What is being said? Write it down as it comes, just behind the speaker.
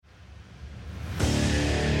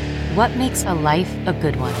What makes a life a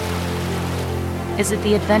good one? Is it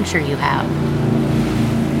the adventure you have?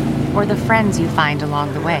 Or the friends you find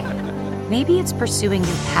along the way? Maybe it's pursuing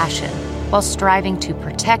your passion while striving to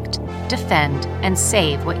protect, defend, and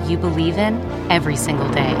save what you believe in every single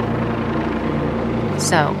day.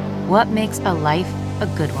 So, what makes a life a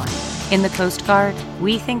good one? In the Coast Guard,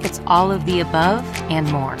 we think it's all of the above and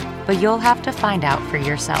more, but you'll have to find out for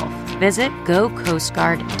yourself. Visit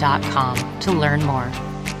gocoastguard.com to learn more.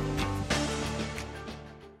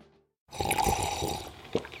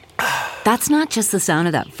 That's not just the sound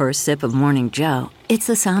of that first sip of Morning Joe. It's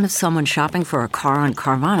the sound of someone shopping for a car on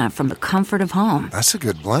Carvana from the comfort of home. That's a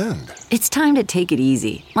good blend. It's time to take it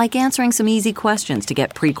easy, like answering some easy questions to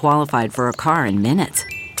get pre-qualified for a car in minutes.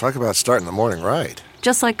 Talk about starting the morning right.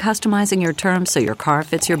 Just like customizing your terms so your car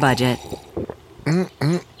fits your budget.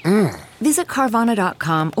 Visit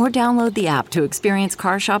Carvana.com or download the app to experience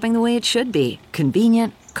car shopping the way it should be.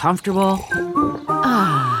 Convenient, comfortable.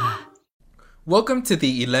 Welcome to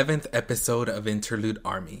the 11th episode of Interlude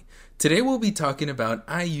Army. Today we'll be talking about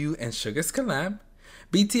IU and Suga's collab,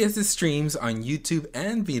 BTS's streams on YouTube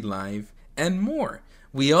and VLive, and more.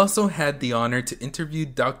 We also had the honor to interview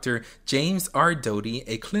Dr. James R. Doty,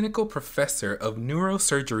 a clinical professor of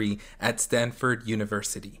neurosurgery at Stanford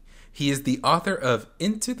University. He is the author of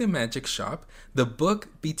Into the Magic Shop, the book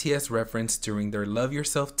BTS referenced during their Love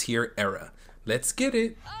Yourself tier era. Let's get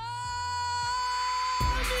it!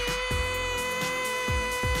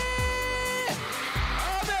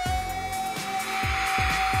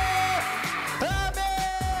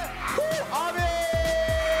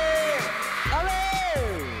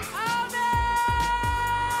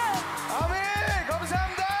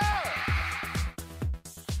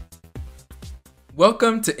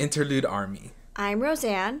 Welcome to Interlude Army. I'm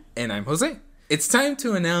Roseanne. And I'm Jose. It's time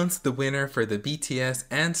to announce the winner for the BTS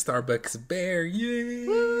and Starbucks Bear. Yay!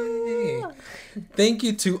 Woo! Thank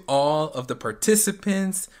you to all of the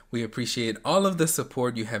participants. We appreciate all of the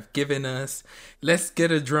support you have given us. Let's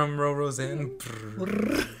get a drum roll, Roseanne.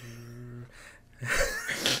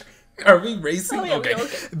 Are we racing? Oh, yeah, okay.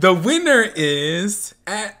 okay. The winner is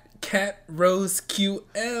at Cat Rose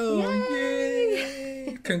QL.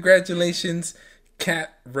 Yay! Congratulations,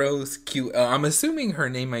 Cat Rose QL. I'm assuming her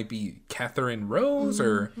name might be Catherine Rose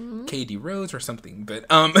or Katie Rose or something. But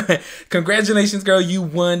congratulations, girl. You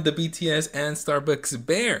won the BTS and Starbucks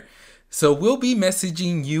Bear. So we'll be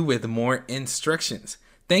messaging you with more instructions.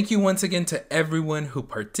 Thank you once again to everyone who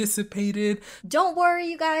participated. Don't worry,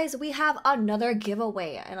 you guys. We have another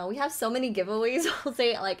giveaway. I know we have so many giveaways. I'll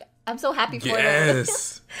say, I'm so happy for them.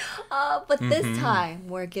 Yes. But this time,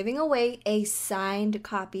 we're giving away a signed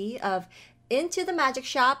copy of Into the Magic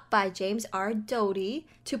Shop by James R. Doty.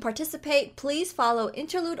 To participate, please follow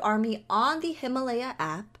Interlude Army on the Himalaya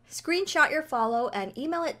app. Screenshot your follow and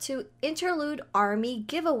email it to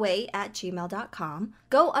interludearmygiveaway@gmail.com.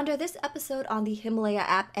 Go under this episode on the Himalaya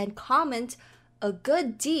app and comment a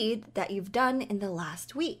good deed that you've done in the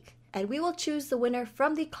last week. And we will choose the winner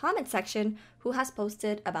from the comment section who has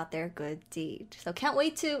posted about their good deed. So can't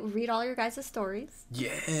wait to read all your guys' stories.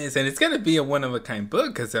 Yes, and it's going to be a one-of-a-kind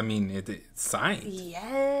book because, it's signed.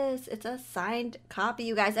 Yes, it's a signed copy,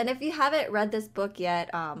 you guys. And if you haven't read this book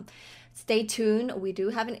yet, stay tuned. We do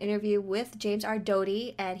have an interview with James R.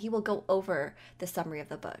 Doty, and he will go over the summary of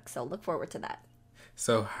the book. So look forward to that.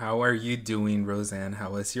 So how are you doing, Roseanne?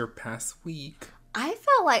 How was your past week? I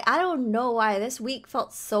felt like, I don't know why, this week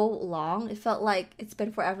felt so long. It felt like it's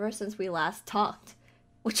been forever since we last talked,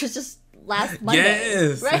 which was just last Monday.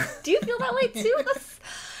 Yes. Right? Do you feel that way too?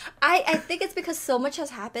 I think it's because so much has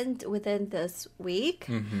happened within this week.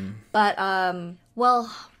 But,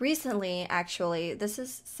 recently, actually, this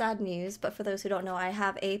is sad news, but for those who don't know, I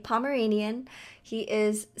have a Pomeranian. He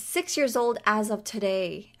is 6 years old as of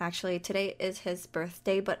today. Actually, today is his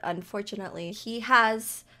birthday, but unfortunately, he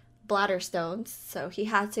has bladder stones, so he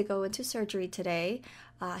had to go into surgery today.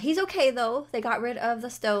 He's okay though. They got rid of the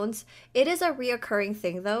stones. It is a reoccurring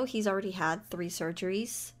thing though. He's already had 3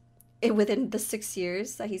 surgeries within the 6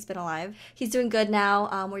 years that he's been alive. He's doing good now.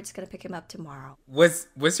 We're just gonna pick him up tomorrow. What's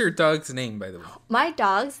your dog's name, by the way? My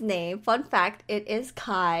dog's name, fun fact, it is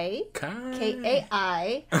Kai. Kai.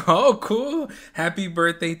 Kai. Oh, cool. Happy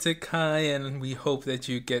birthday to Kai, and we hope that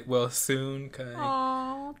you get well soon, Kai.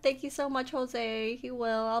 Oh, thank you so much, Jose. He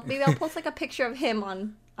will. Maybe I'll post a picture of him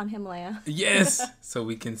on Himalaya. Yes, so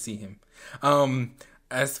we can see him.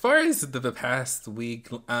 As far as the past week,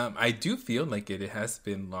 I do feel like it has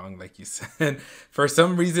been long, like you said. For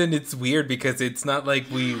some reason, it's weird because it's not like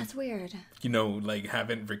It's weird.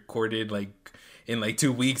 haven't recorded in like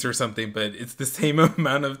 2 weeks or something, but it's the same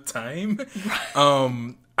amount of time.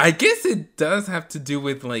 I guess it does have to do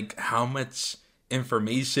with like how much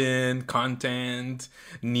information, content,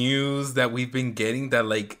 news that we've been getting, that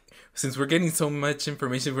like since we're getting so much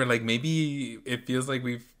information, we're like, maybe it feels like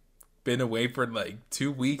we've been away for like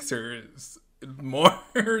 2 weeks or more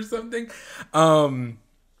or something.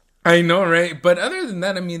 I know, right? But other than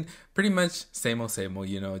that, I mean, pretty much same old,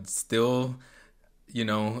 you know. It's still, you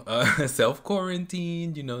know,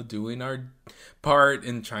 self-quarantine, you know, doing our part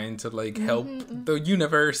and trying to like help the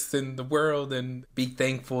universe and the world, and be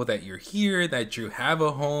thankful that you're here, that you have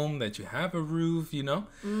a home, that you have a roof, you know.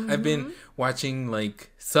 I've been watching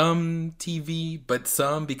like some TV, but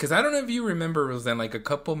some, because I don't know if you remember, Roseanne, like a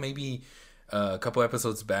couple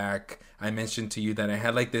episodes back, I mentioned to you that I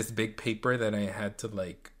had like this big paper that I had to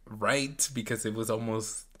like write because it was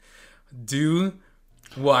almost due.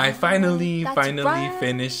 Well, I finally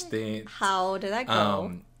finished it. How did that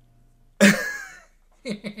go?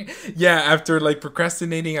 Yeah, after like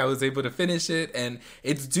procrastinating, I was able to finish it, and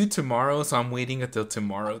it's due tomorrow, so I'm waiting until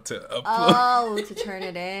tomorrow to upload. Oh, to turn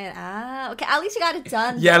it in. Okay. At least you got it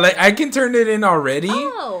done. Yeah, like I can turn it in already.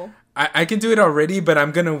 Oh. I can do it already, but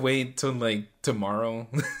I'm gonna wait till like tomorrow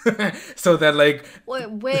so that like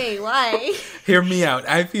wait, why? Hear me out.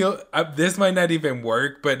 I feel this might not even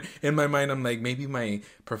work, but in my mind I'm like, maybe my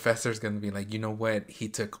professor's gonna be like, you know what, he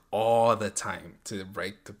took all the time to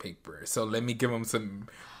write the paper, so let me give him some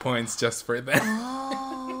points just for that.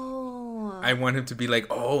 I want him to be like,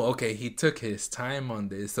 oh, okay, he took his time on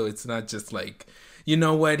this, so it's not just like, you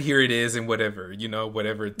know what, here it is, and whatever, you know,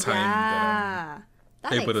 whatever time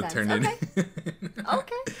that I'm able to turn it in.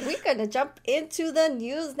 Okay, we're gonna jump into the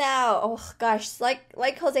news now. Oh gosh,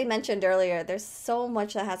 like Jose mentioned earlier, there's so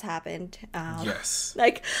much that has happened. Yes,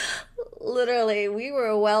 like literally, we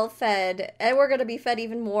were well fed, and we're gonna be fed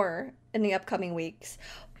even more in the upcoming weeks.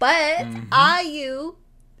 But IU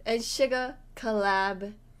and Suga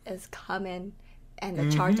collab is coming, and the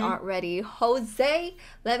charts aren't ready. Jose,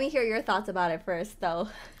 let me hear your thoughts about it first, though.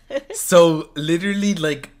 So literally,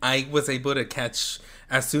 like, I was able to catch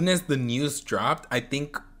as soon as the news dropped. I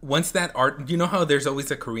think once that you know how there's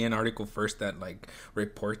always a Korean article first that like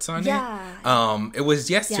reports on it. It was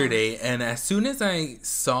yesterday, and as soon as I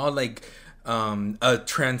saw like a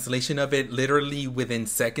translation of it, literally within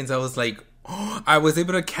seconds, I was like, oh, I was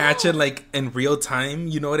able to catch it like in real time.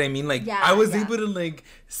 You know what I mean? Like I was able to like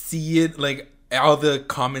see it, like all the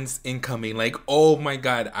comments incoming, like, oh my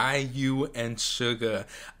god, IU and Suga,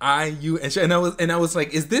 and I was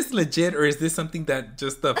like, is this legit, or is this something that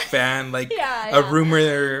just a fan, like a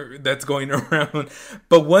rumor that's going around?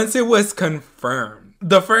 But once it was confirmed,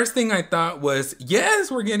 the first thing I thought was, yes,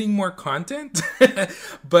 we're getting more content.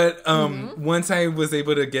 But once I was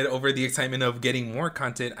able to get over the excitement of getting more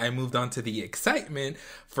content, I moved on to the excitement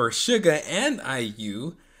for Suga and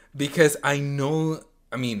IU, because I know,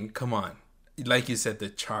 I mean, come on. Like you said, the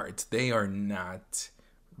charts, they are not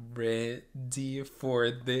ready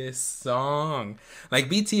for this song. Like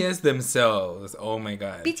BTS themselves, oh my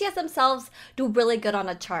god. BTS themselves do really good on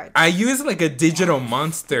the charts. IU is like a digital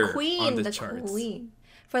monster on the charts. Queen.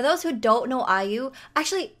 For those who don't know IU,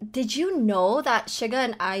 actually, did you know that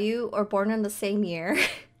Suga and IU are born in the same year?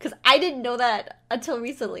 Because I didn't know that until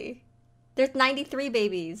recently. There's 93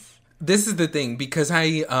 babies. This is the thing, because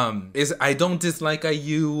I don't dislike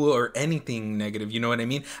IU or anything negative, you know what I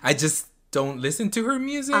mean? I just don't listen to her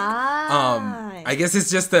music. I guess it's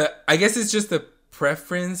just a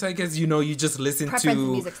preference, I guess, you know, you just listen to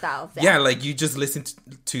music styles. Yeah, like you just listen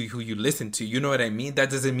to who you listen to, you know what I mean? That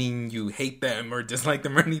doesn't mean you hate them or dislike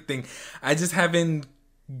them or anything. I just haven't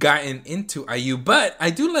gotten into IU, but I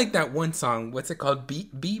do like that one song. What's it called?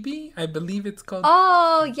 BB? I believe it's called.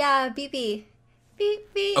 Oh, yeah, BB.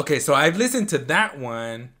 Beep, beep. Okay, so I've listened to that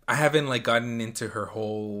one. I haven't like gotten into her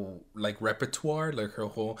whole like repertoire, like her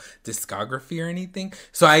whole discography or anything.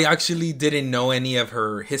 So I actually didn't know any of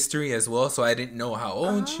her history as well. So I didn't know how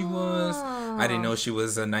old she was. I didn't know she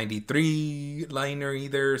was a 93 liner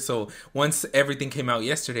either. So once everything came out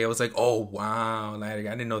yesterday, I was like, oh wow, like I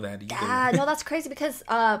didn't know that either. Yeah, no, that's crazy because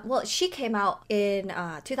well, she came out in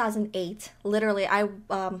 2008. Literally, I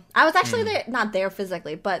was actually there, not there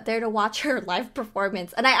physically, but there to watch her live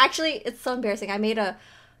performance. And it's so embarrassing. I made a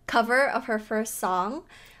cover of her first song.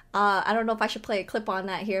 I don't know if I should play a clip on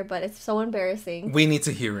that here, but it's so embarrassing. We need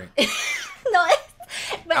to hear it. No,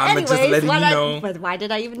 but anyways, but why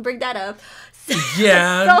did I even bring that up?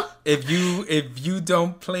 Yeah, if you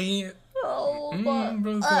don't play it.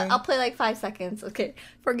 I'll play like 5 seconds. Okay,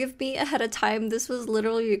 forgive me ahead of time. This was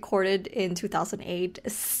literally recorded in 2008.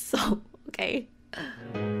 So okay.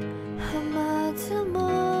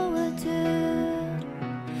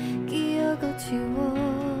 거치워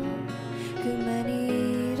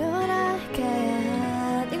그만이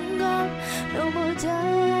일어나가야 하는 걸 너무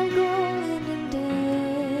잘고 있는데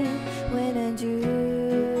왜 난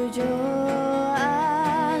주저앉고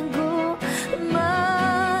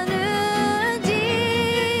마는지.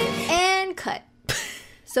 And cut.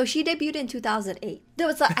 So she debuted in 2008.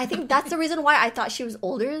 I think that's the reason why I thought she was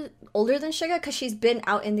older than Suga, because she's been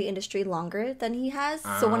out in the industry longer than he has.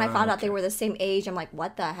 So when I found out they were the same age, I'm like,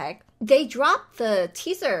 what the heck? They dropped the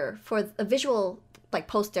teaser for the visual like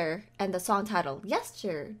poster and the song title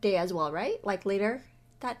yesterday as well, right? Like later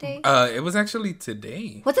that day? It was actually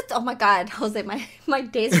today. Was it? Oh my god, Jose, my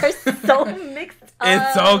days are so mixed up.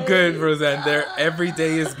 It's all good, Roseanne. Every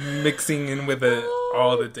day is mixing in with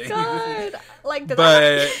all the days. God. Like,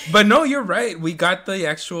 but no, you're right. We got the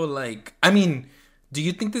actual, like, I mean, do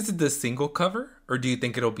you think this is the single cover, or do you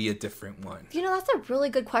think it'll be a different one? You know, that's a really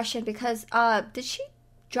good question, because did she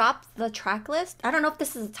drop the track list? I don't know if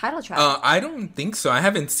this is a title track. I don't think so. I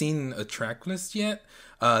haven't seen a track list yet.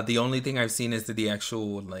 The only thing I've seen is the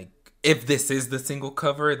actual, like, if this is the single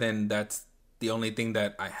cover, then that's the only thing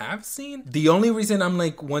that I have seen. The only reason I'm,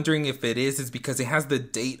 like, wondering if it is because it has the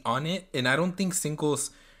date on it, and I don't think single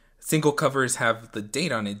covers have the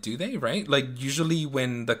date on it, do they? Right? Like, usually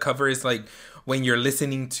when the cover is like, when you're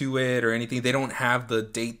listening to it or anything, they don't have the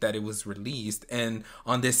date that it was released. And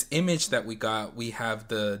on this image that we got, we have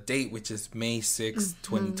the date, which is May 6th,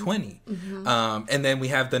 2020. And then we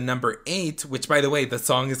have the number 8, which, by the way, the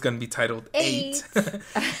song is going to be titled 8.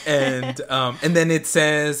 and then it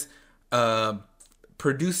says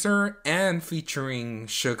producer and featuring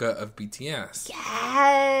Suga of BTS.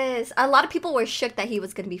 Yes. A lot of people were shook that he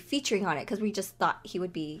was going to be featuring on it, because we just thought he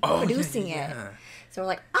would be producing it. So we're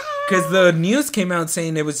like, because the news came out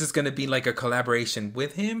saying it was just going to be like a collaboration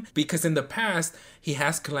with him, because in the past he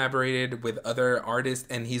has collaborated with other artists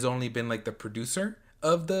and he's only been like the producer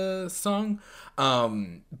of the song.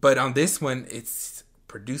 But on this one, it's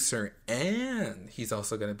producer and he's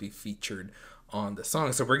also going to be featured on the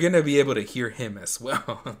song, so we're gonna be able to hear him as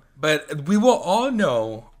well. But we will all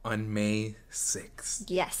know on May 6th.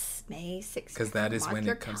 Yes, May 6th. Because that is when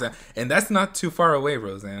it comes out. And that's not too far away,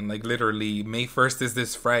 Roseanne. Like, literally, May 1st is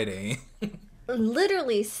this Friday.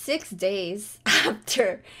 Literally 6 days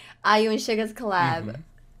after IU and Suga's collab,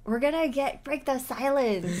 we're gonna break the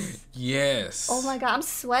silence. Yes. Oh my god, I'm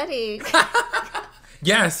sweating.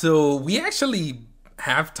 Yeah, so we actually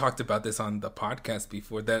have talked about this on the podcast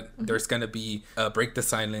before, that there's going to be a Break the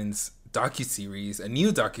Silence docuseries, a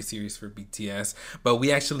new docuseries for BTS, but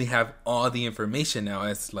we actually have all the information now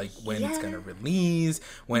as like when it's going to release,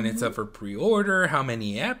 when it's up for pre-order, how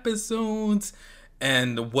many episodes,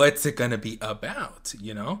 and what's it going to be about,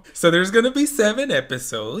 you know? So there's going to be 7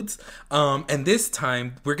 episodes, and this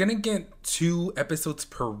time we're going to get 2 episodes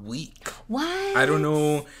per week. What? I don't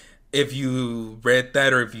know if you read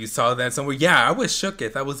that or if you saw that somewhere. Yeah, I was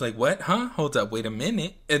shooketh. I was like, what? Huh? Hold up. Wait a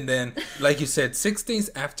minute. And then, like you said, 6 days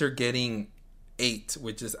after getting 8,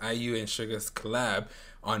 which is IU and Suga's collab,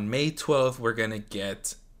 on May 12th, we're going to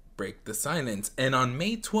get Break the Silence. And on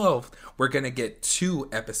May 12th, we're going to get 2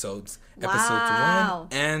 episodes. Wow. Episodes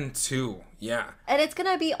 1 and 2. Yeah. And it's going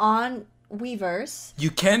to be on Weverse. You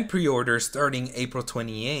can pre-order starting April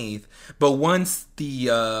 28th, but once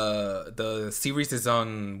the series is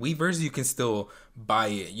on Weverse, you can still buy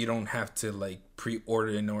it. You don't have to like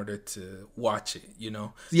pre-order in order to watch it, you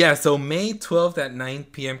know? Yeah, so May 12th at 9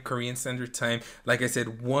 p.m. Korean Standard Time. Like I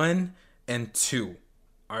said, 1 and 2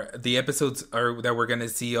 are the episodes that we're gonna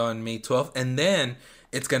see on May 12th, and then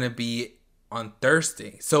it's gonna be on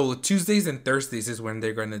Thursday. So Tuesdays and Thursdays is when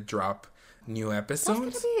they're gonna drop new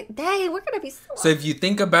episodes. We're gonna be so if you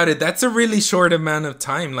think about it, that's a really short amount of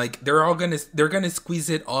time. Like they're gonna squeeze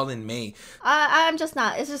it all in May. I'm just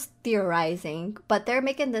not. It's just theorizing, but they're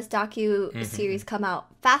making this docu series come out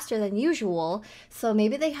faster than usual, so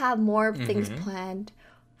maybe they have more things planned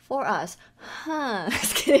for us.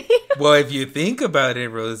 Just kidding. Well, if you think about it,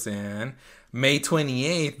 Roseanne, May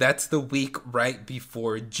 28th, that's the week right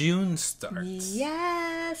before June starts.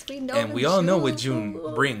 Yes, we know. And we all know what June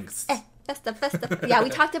brings. Festa. Yeah, we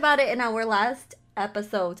talked about it in our last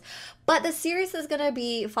episode. But the series is going to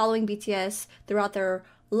be following BTS throughout their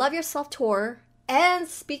Love Yourself tour and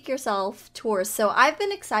Speak Yourself tours. So I've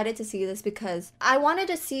been excited to see this because I wanted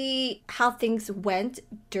to see how things went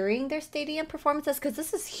during their stadium performances, because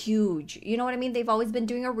this is huge. You know what I mean? They've always been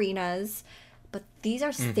doing arenas, but these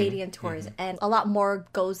are stadium tours, and a lot more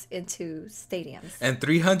goes into stadiums. And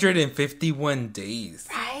 351 days.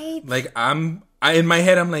 Right? Like, I'm In my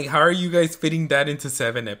head, I'm like, how are you guys fitting that into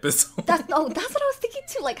 7 episodes? That's what I was thinking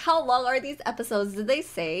too. Like, how long are these episodes? Did they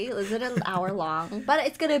say? Is it an hour long? But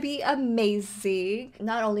it's gonna be amazing.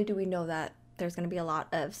 Not only do we know that there's gonna be a lot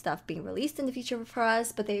of stuff being released in the future for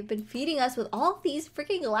us, but they've been feeding us with all these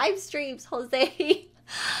freaking live streams, Jose.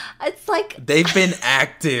 It's like they've been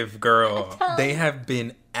active, girl. They have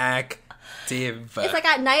been active. It's like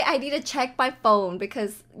at night I need to check my phone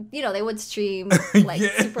because, you know, they would stream like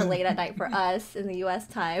super late at night for us in the US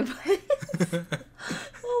time.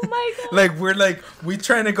 Oh my god. We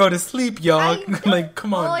trying to go to sleep, y'all. Like,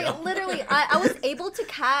 come on, y'all. Literally, I was able to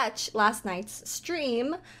catch last night's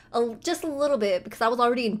stream just a little bit because I was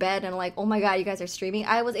already in bed and like, oh my god, you guys are streaming.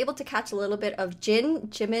 I was able to catch a little bit of Jin,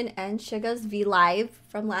 Jimin, and Suga's V Live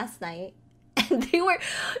from last night. And they were,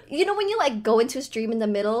 you know, when you like go into a stream in the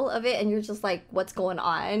middle of it and you're just like, what's going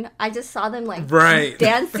on? I just saw them like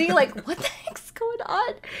dancing, like, what the heck's going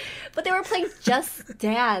on? But they were playing Just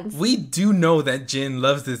Dance. We do know that Jin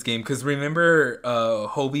loves this game because remember,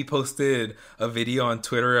 Hobie posted a video on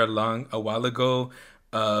Twitter a while ago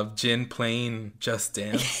of Jin playing Just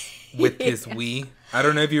Dance with his Wii. I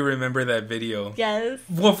don't know if you remember that video. Yes.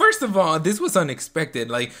 Well, first of all, this was unexpected.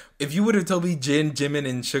 Like, if you would have told me Jin, Jimin,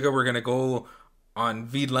 and Suga were going to go on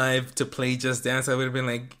V Live to play Just Dance, I would have been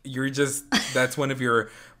like, that's one of your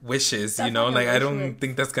wishes, you know? Like, I don't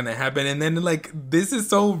think that's going to happen. And then, like, this is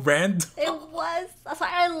so random. It was. That's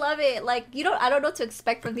why I love it. Like, I don't know what to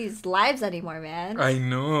expect from these lives anymore, man. I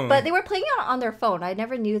know. But they were playing it on their phone. I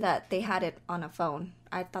never knew that they had it on a phone.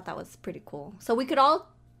 I thought that was pretty cool. So we could all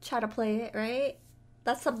try to play it, right?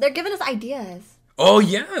 They're giving us ideas. Oh,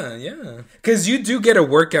 yeah. Because you do get a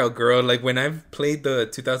workout, girl. Like, when I've played the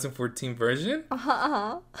 2014 version,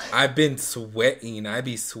 I've been sweating. I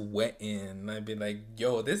be sweating. I'd be like,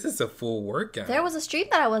 yo, this is a full workout. There was a stream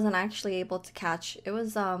that I wasn't actually able to catch. It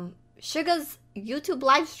was Suga's YouTube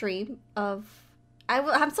live stream of...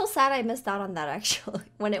 I'm so sad I missed out on that, actually,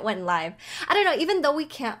 when it went live. I don't know, even though we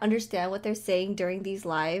can't understand what they're saying during these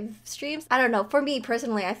live streams, I don't know. For me,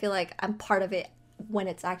 personally, I feel like I'm part of it when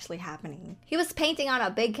it's actually happening. He was painting on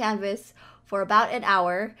a big canvas for about an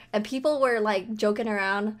hour, and people were, like, joking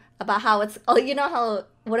around about how it's... Oh, you know how...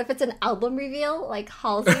 What if it's an album reveal? Like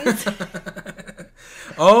Halsey's?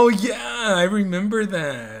 Oh, yeah, I remember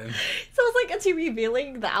that. So it's like, is he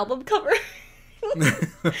revealing the album cover?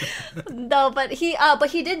 No, but he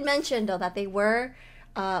did mention though that they were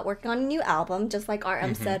working on a new album, just like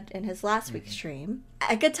RM said in his last week's stream.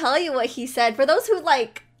 I could tell you what he said for those who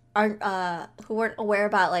like aren't who weren't aware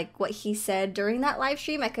about like what he said during that live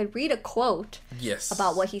stream. I could read a quote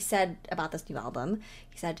about what he said about this new album.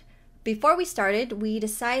 He said, "Before we started, we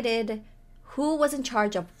decided who was in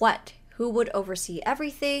charge of what, who would oversee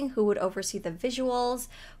everything, who would oversee the visuals,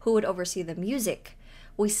 who would oversee the music.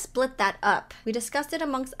 We split that up. We discussed it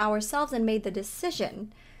amongst ourselves and made the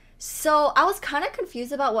decision." So I was kind of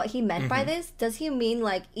confused about what he meant by this. Does he mean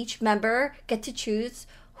like each member get to choose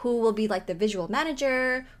who will be like the visual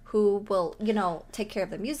manager, who will, you know, take care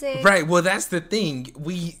of the music? Right. Well, that's the thing.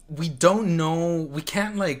 We don't know. We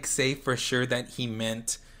can't like say for sure that he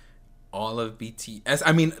meant all of BTS.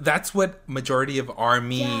 I mean, that's what majority of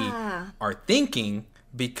ARMY are thinking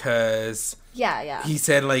because he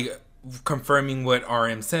said like confirming what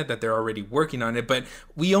RM said that they're already working on it, but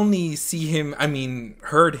we only see him,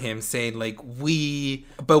 heard him say like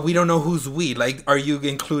but we don't know who's we. Like, are you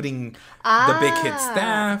including the Big Hit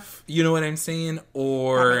staff? You know what I'm saying?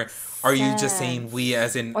 Or are you just saying we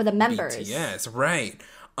as in or the members? BTS, right?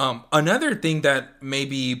 Another thing that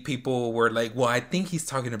maybe people were like, well, I think he's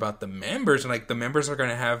talking about the members. Like, the members are going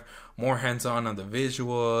to have more hands-on on the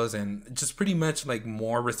visuals and just pretty much like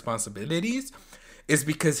more responsibilities. Is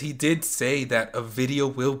because he did say that a video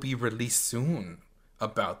will be released soon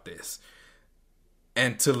about this.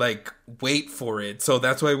 And to like wait for it. So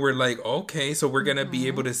that's why we're like, okay, so we're going to be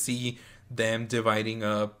able to see them dividing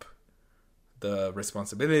up the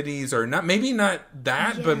responsibilities, or not, maybe not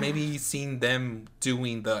that, but maybe seeing them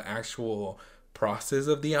doing the actual process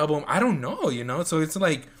of the album. I don't know, you know? So it's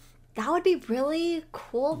like, that would be really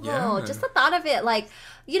cool, though. Yeah. Just the thought of it, like,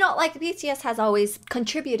 you know, like BTS has always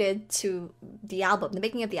contributed to the album, the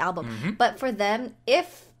making of the album. But for them,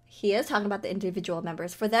 if he is talking about the individual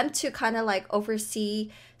members, for them to kind of like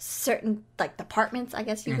oversee certain like departments, I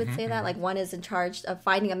guess you would say that. Like, one is in charge of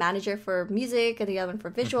finding a manager for music and the other one for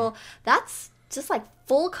visual. That's just like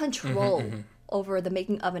full control over the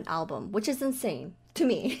making of an album, which is insane to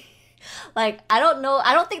me. Like, I don't know.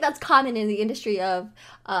 I don't think that's common in the industry of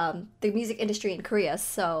the music industry in Korea.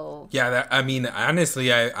 So Yeah, I mean,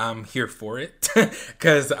 honestly, I'm here for it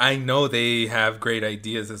because I know they have great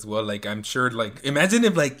ideas as well. Like, I'm sure, like, imagine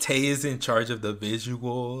if like Tay is in charge of the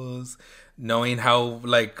visuals, knowing how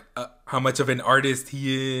much of an artist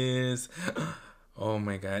he is. Oh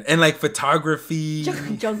my god. And like photography.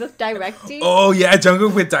 Jungkook directing. Oh yeah,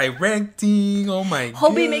 Jungkook with directing. Oh my god.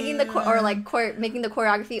 Hobie making the making the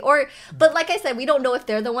choreography, but like I said, we don't know if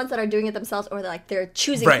they're the ones that are doing it themselves or they're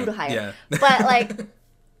choosing who to hire. Yeah. But like,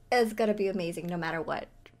 it's gonna be amazing no matter what,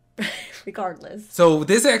 regardless. So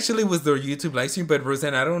this actually was the YouTube live stream, but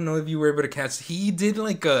Roseanne, I don't know if you were able to catch. He did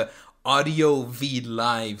like a audio V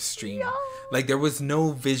live stream. Yeah. Like there was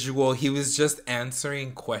no visual. He was just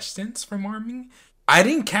answering questions from ARMY. I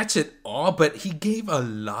didn't catch it all, but he gave a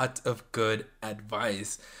lot of good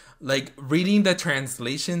advice. Like reading the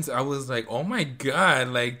translations, I was like, "Oh my god!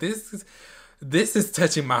 Like this is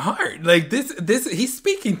touching my heart. Like this he's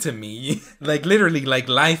speaking to me, like literally, like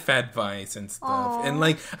life advice and stuff." Aww. And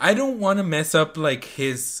like I don't want to mess up like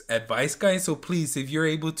his advice, guys. So please, if you're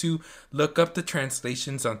able to look up the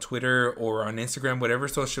translations on Twitter or on Instagram, whatever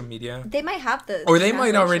social media, They might have the or they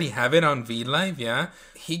might already have it on V Live. Yeah,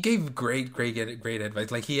 he gave great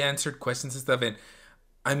advice. Like he answered questions and stuff, and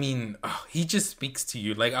I mean, he just speaks to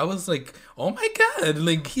you. Like I was like, oh my god,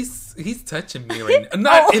 like he's touching me right now.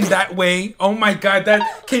 Not in that way. Oh my god,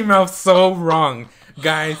 that came out so wrong,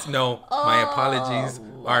 guys. No, my apologies,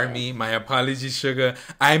 ARMY. My apologies, Suga.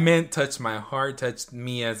 I meant touch my heart, touch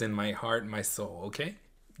me as in my heart, my soul. Okay,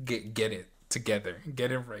 get it together,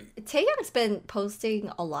 get it right. Taehyung's been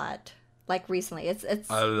posting a lot, like recently. It's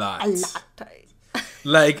a lot. A lot.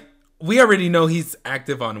 Like. We already know he's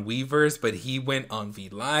active on Weverse, but he went on V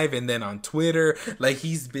Live and then on Twitter. Like,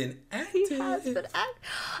 he's been active. He has been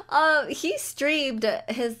he streamed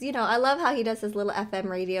his, I love how he does his little FM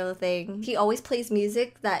radio thing. He always plays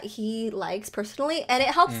music that he likes personally, and it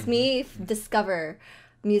helps me discover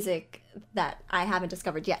music that I haven't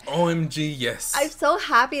discovered yet. OMG, yes. I'm so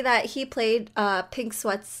happy that he played Pink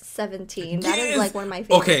Sweats 17. That is like one of my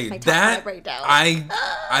favorites. Okay, my top that five right now.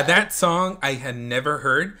 that song I had never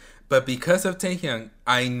heard. But because of Taehyung,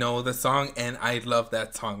 I know the song and I love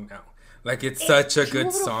that song now. Like it's such a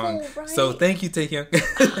good song. Right? So thank you, Taehyung.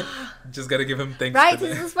 Just gotta give him thanks. Right, for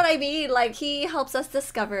this is what I mean. Like he helps us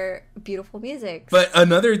discover beautiful music. But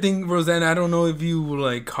another thing, Roseanne, I don't know if you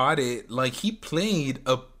like caught it. Like he played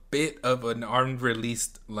a bit of an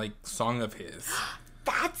unreleased like song of his.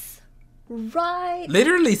 That's right.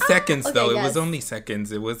 Literally seconds okay, though. yes. It was only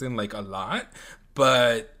seconds. It wasn't like a lot,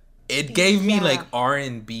 but it gave me like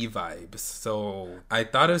R&B vibes. So I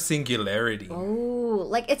thought of Singularity. Oh,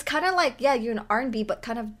 like it's kind of like you're an R&B, but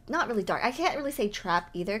kind of not really dark. I can't really say trap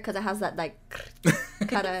either because it has that like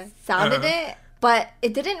kind of sound in it. But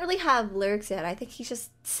it didn't really have lyrics yet. I think he just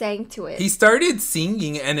sang to it. He started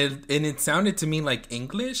singing and it sounded to me like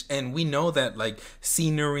English. And we know that like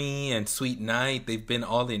Scenery and Sweet Night, they've been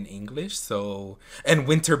all in English. So and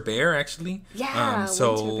Winter Bear actually. Yeah,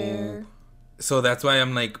 Winter Bear. So that's why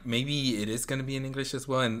I'm like, maybe it is going to be in English as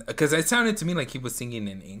well. And because it sounded to me like he was singing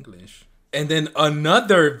in English. And then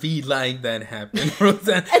another V Live that happened.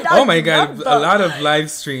 Oh my God. A lot of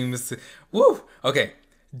live streams. Woo. Okay.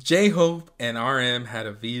 J-Hope and RM had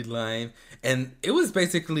a V Live. And it was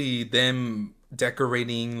basically them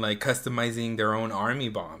decorating, like customizing their own army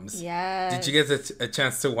bombs. Yeah. Did you get a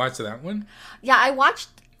chance to watch that one? Yeah, I watched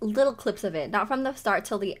little clips of it, not from the start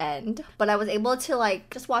till the end, but I was able to like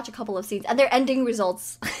just watch a couple of scenes and their ending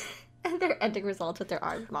results with their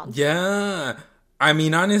arm moms. Yeah, I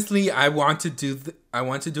mean honestly, I want to do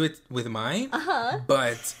it with mine,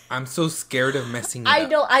 but I'm so scared of messing it up. I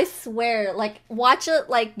know, I swear, like watch it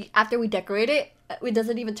like after we decorate it, it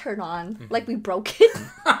doesn't even turn on, like we broke it.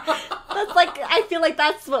 That's like, I feel like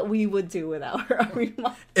that's what we would do with our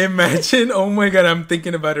remote. Imagine, oh my God, I'm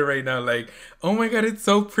thinking about it right now. Like, oh my God, it's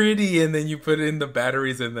so pretty. And then you put in the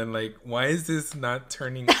batteries and then like, why is this not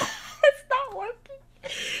turning on? It's not working.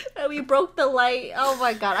 And we broke the light. Oh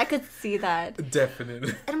my God, I could see that.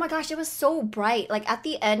 Definitely. And oh my gosh, it was so bright. Like at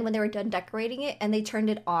the end when they were done decorating it and they turned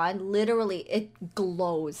it on, literally it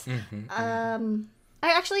glows.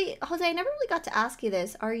 Jose, I never really got to ask you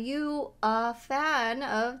this. Are you a fan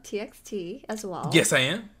of TXT as well? Yes, I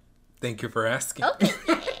am. Thank you for asking. Okay.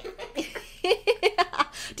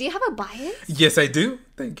 Do you have a bias? Yes, I do.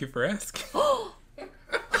 Thank you for asking.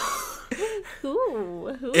 Who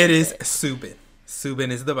It is Subin.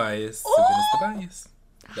 Subin is the bias. Subin is the bias.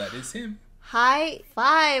 That is him. High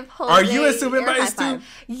five, Jose. Are you a Subin bias too?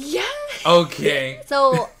 Yes. Okay.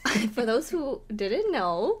 So, for those who didn't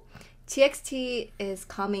know, TXT is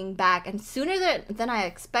coming back, and sooner than I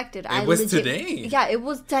expected. It was today. Yeah, it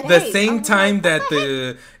was today. The same time that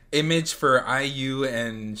the image for IU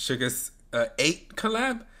and Suga's 8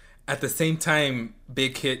 collab, at the same time,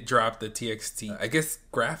 Big Hit dropped the TXT, I guess,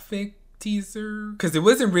 graphic teaser, because it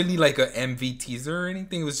wasn't really like a MV teaser or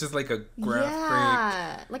anything. It was just like a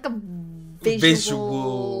graphic, like a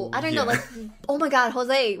visual. I don't know, like, oh my god,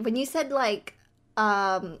 Jose, when you said like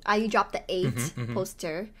IU dropped the 8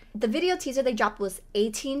 poster, the video teaser they dropped was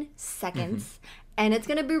 18 seconds, and it's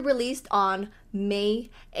gonna be released on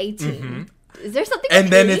May 18th. Is there something? And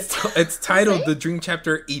then it's titled The Dream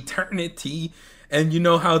Chapter Eternity. And you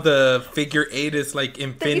know how the figure 8 is like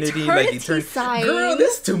infinity, like eternity. Girl,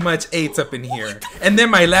 there's too much 8s up in here. And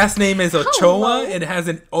then my last name is Ochoa. It has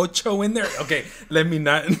an Ocho in there. Okay, let me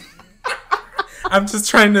not. I'm just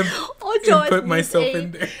trying to put myself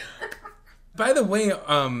in there. By the way,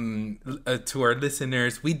 to our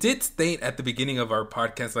listeners, we did state at the beginning of our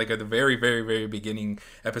podcast, like at the very, very, very beginning,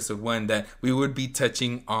 episode 1, that we would be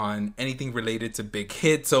touching on anything related to Big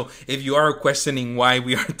Hit. So if you are questioning why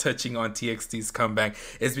we are touching on TXT's comeback,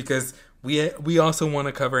 it's because we also want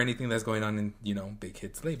to cover anything that's going on in, Big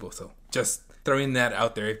Hit's label. So just throwing that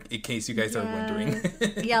out there in case you guys are wondering.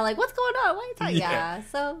 Yeah, like, what's going on? What are you talking? Yeah,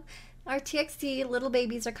 so... Our TXT little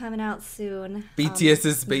babies are coming out soon.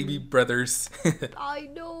 BTS's baby brothers. I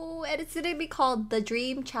know. And it's going to be called The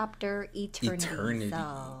Dream Chapter Eternity.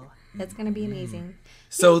 So that's going to be amazing.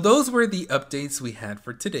 So those were the updates we had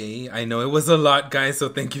for today. I know it was a lot, guys, so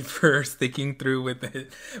thank you for sticking through with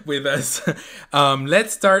us.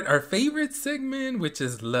 Let's start our favorite segment, which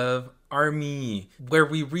is Love Army, where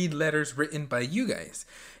we read letters written by you guys.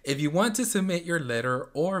 If you want to submit your letter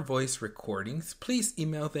or voice recordings, please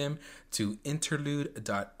email them to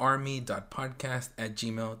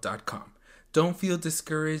interlude.army.podcast@gmail.com. Don't feel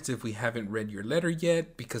discouraged if we haven't read your letter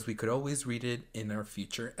yet, because we could always read it in our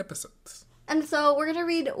future episodes. And so we're going to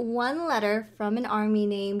read one letter from an army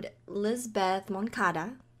named Lisbeth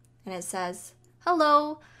Moncada. And it says,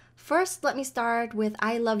 "Hello. First, let me start with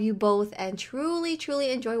I love you both and truly, truly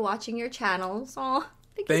enjoy watching your channels." Aw,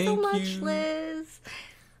 thank you so much, Liz.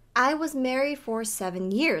 I was married for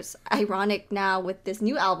 7 years. Ironic now with this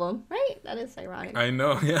new album, right? That is ironic. I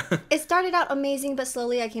know, yeah. It started out amazing, but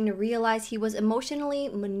slowly I came to realize he was emotionally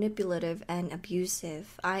manipulative and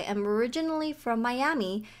abusive. I am originally from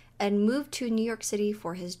Miami and moved to New York City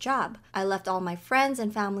for his job. I left all my friends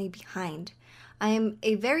and family behind. I am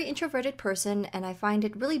a very introverted person, and I find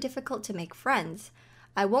it really difficult to make friends.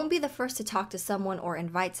 I won't be the first to talk to someone or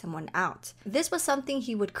invite someone out. This was something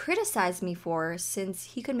he would criticize me for, since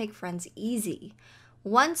he could make friends easy.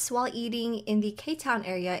 Once, while eating in the K-Town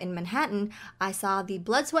area in Manhattan, I saw the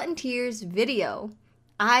Blood, Sweat, and Tears video.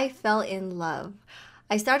 I fell in love.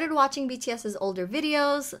 I started watching BTS's older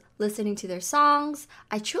videos, listening to their songs.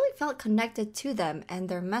 I truly felt connected to them and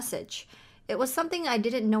their message. It was something I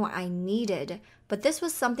didn't know I needed, but this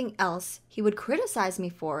was something else he would criticize me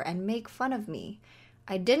for and make fun of me.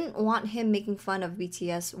 I didn't want him making fun of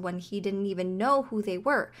BTS when he didn't even know who they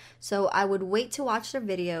were, so I would wait to watch their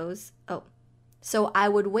videos.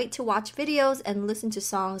 And listen to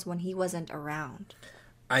songs when he wasn't around.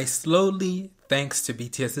 I slowly, thanks to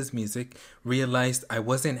BTS's music, realized I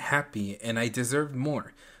wasn't happy and I deserved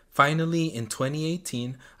more. Finally, in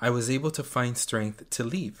 2018, I was able to find strength to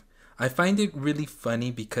leave. I find it really funny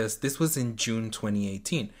because this was in June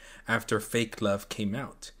 2018, after Fake Love came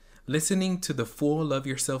out. Listening to the full Love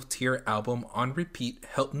Yourself Tear album on repeat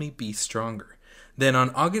helped me be stronger. Then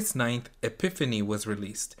on August 9th, Epiphany was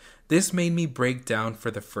released. This made me break down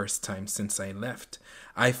for the first time since I left.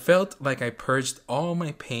 I felt like I purged all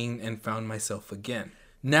my pain and found myself again.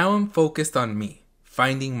 Now I'm focused on me,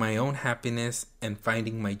 finding my own happiness and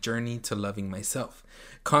finding my journey to loving myself.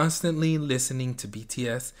 Constantly listening to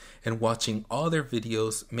BTS and watching all their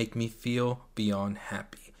videos make me feel beyond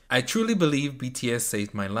happy. I truly believe BTS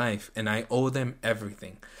saved my life, and I owe them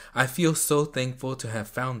everything. I feel so thankful to have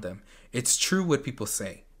found them. It's true what people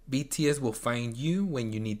say. BTS will find you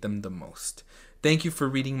when you need them the most. Thank you for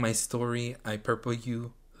reading my story. I purple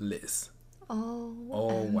you, Liz. Oh,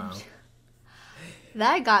 wow.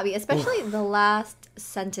 That got me, especially the last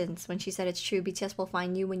sentence when she said it's true. BTS will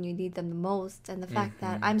find you when you need them the most. And the fact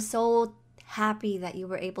that I'm so happy that you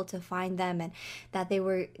were able to find them and that they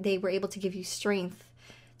were able to give you strength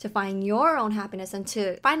to find your own happiness and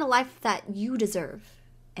to find a life that you deserve.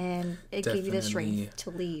 And it gave you the strength to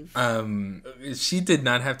leave. She did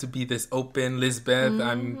not have to be this open, Lisbeth.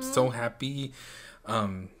 I'm so happy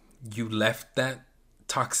you left that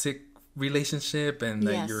toxic relationship and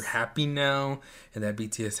that you're happy now and that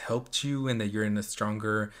BTS helped you and that you're in a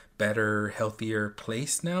stronger, better, healthier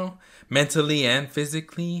place now, mentally and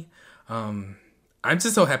physically. I'm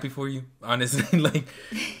just so happy for you, honestly. Like,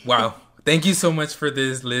 wow. Thank you so much for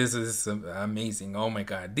this, Liz. This is amazing. Oh my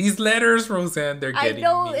God. These letters, Roseanne, they're getting me. I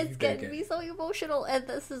know, it's getting me so emotional. And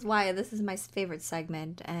this is why this is my favorite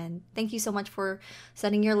segment. And thank you so much for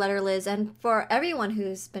sending your letter, Liz. And for everyone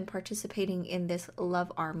who's been participating in this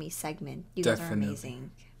Love Army segment. You guys are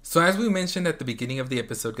amazing. So as we mentioned at the beginning of the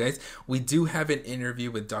episode, guys, we do have an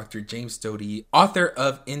interview with Dr. James Doty, author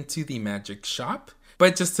of Into the Magic Shop.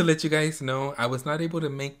 But just to let you guys know, I was not able to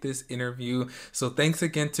make this interview. So thanks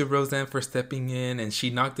again to Roseanne for stepping in, and she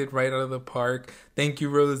knocked it right out of the park. Thank you,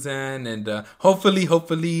 Roseanne. And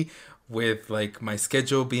hopefully with like my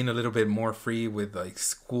schedule being a little bit more free with like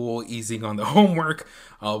school easing on the homework,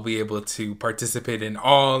 I'll be able to participate in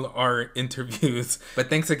all our interviews. But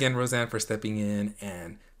thanks again, Roseanne, for stepping in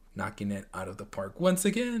and knocking it out of the park once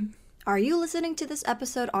again. Are you listening to this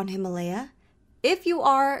episode on Himalaya? If you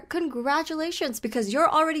are, congratulations, because you're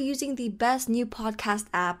already using the best new podcast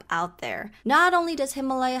app out there. Not only does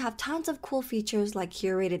Himalaya have tons of cool features like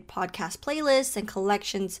curated podcast playlists and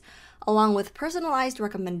collections, along with personalized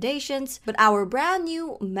recommendations, but our brand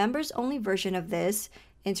new members-only version of this,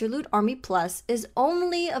 Interlude Army Plus, is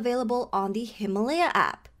only available on the Himalaya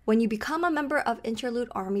app. When you become a member of Interlude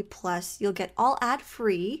Army Plus, you'll get all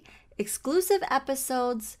ad-free, exclusive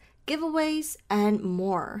episodes, giveaways, and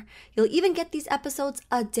more. You'll even get these episodes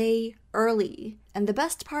a day early. And the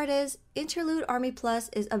best part is, Interlude Army Plus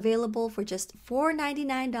is available for just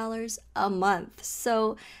 $4.99 a month.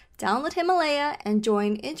 So download Himalaya and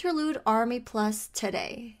join Interlude Army Plus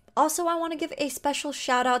today. Also, I want to give a special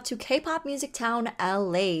shout out to K-Pop Music Town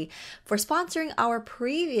LA for sponsoring our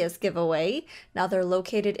previous giveaway. Now they're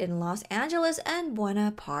located in Los Angeles and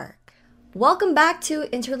Buena Park. Welcome back to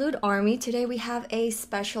Interlude Army. Today we have a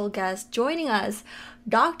special guest joining us.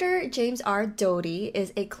 Dr. James R. Doty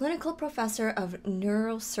is a clinical professor of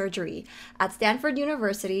neurosurgery at Stanford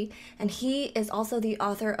University, and he is also the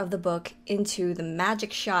author of the book Into the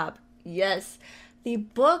Magic Shop. Yes, the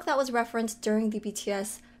book that was referenced during the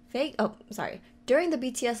BTS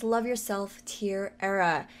Love Yourself Tear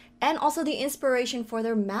era, and also the inspiration for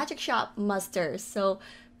their Magic Shop musters. So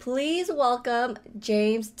please welcome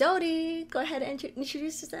James Doty. Go ahead and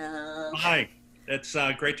introduce yourself. Hi, it's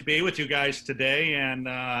great to be with you guys today, and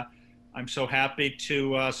I'm so happy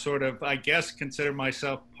to consider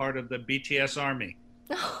myself part of the BTS Army.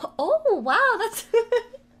 Oh, wow, that's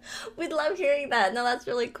we'd love hearing that. No, that's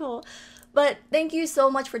really cool. But thank you so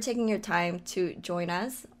much for taking your time to join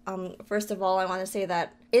us. First of all, I want to say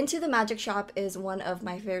that Into the Magic Shop is one of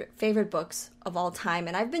my favorite books of all time.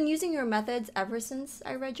 And I've been using your methods ever since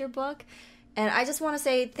I read your book. And I just want to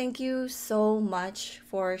say thank you so much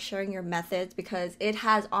for sharing your methods, because it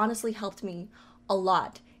has honestly helped me a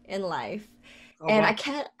lot in life. Oh, and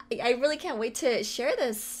wow. I really can't wait to share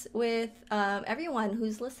this with everyone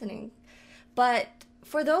who's listening. But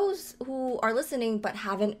for those who are listening but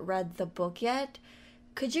haven't read the book yet,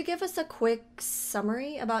 could you give us a quick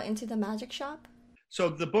summary about Into the Magic Shop? So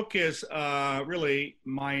the book is really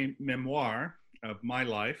my memoir of my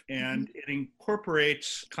life, and it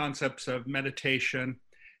incorporates concepts of meditation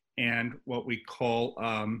and what we call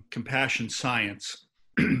compassion science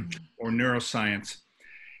or neuroscience.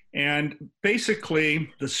 And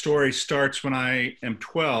basically, the story starts when I am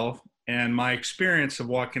 12, and my experience of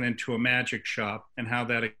walking into a magic shop and how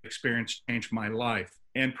that experience changed my life.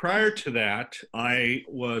 And prior to that, I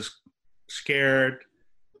was scared,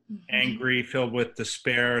 angry, filled with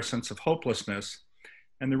despair, a sense of hopelessness.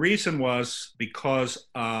 And the reason was because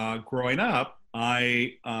growing up,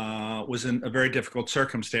 I was in a very difficult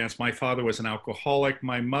circumstance. My father was an alcoholic.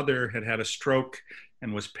 My mother had had a stroke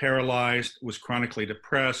and was paralyzed, was chronically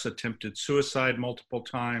depressed, attempted suicide multiple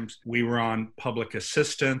times. We were on public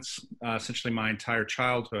assistance essentially my entire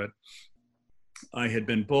childhood. I had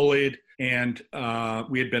been bullied, and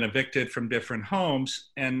we had been evicted from different homes.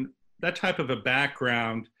 And that type of a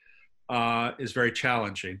background is very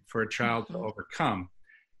challenging for a child to overcome.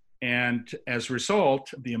 And as a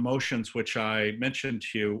result, the emotions which I mentioned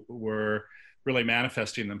to you were really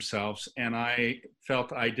manifesting themselves, and I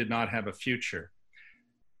felt I did not have a future.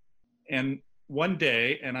 And one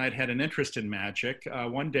day, and I'd had an interest in magic,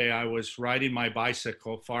 one day I was riding my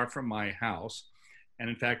bicycle far from my house. And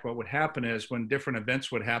in fact, what would happen is when different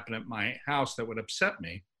events would happen at my house that would upset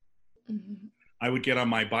me, I would get on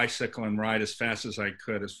my bicycle and ride as fast as I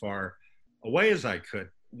could, as far away as I could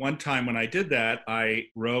one time when I did that, I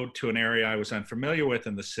rode to an area I was unfamiliar with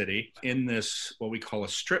in the city. In this, what we call a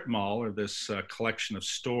strip mall, or this collection of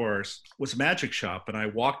stores, was a magic shop. And I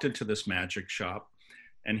walked into this magic shop,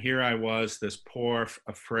 and here I was, this poor,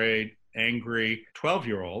 afraid, angry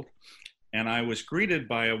 12-year-old. And I was greeted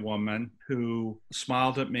by a woman who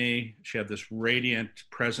smiled at me. She had this radiant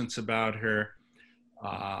presence about her.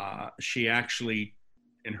 She actually,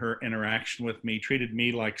 in her interaction with me, treated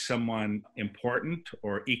me like someone important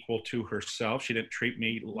or equal to herself. She didn't treat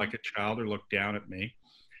me like a child or look down at me.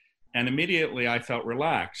 And immediately I felt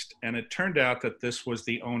relaxed. And it turned out that this was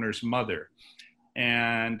the owner's mother.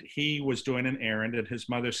 And he was doing an errand, and his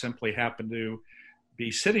mother simply happened to be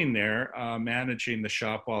sitting there managing the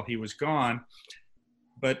shop while he was gone.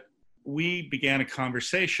 But we began a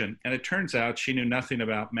conversation, and it turns out she knew nothing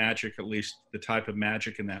about magic, at least the type of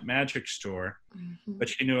magic in that magic store, but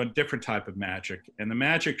she knew a different type of magic. And the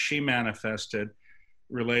magic she manifested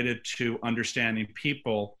related to understanding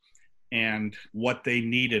people and what they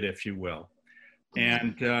needed, if you will.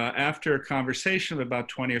 And after a conversation of about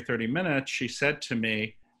 20 or 30 minutes, she said to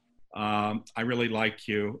me, I really like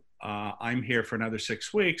you. I'm here for another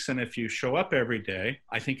 6 weeks. And if you show up every day,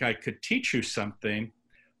 I think I could teach you something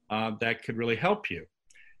that could really help you.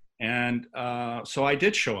 And so I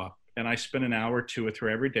did show up, and I spent an hour or two with her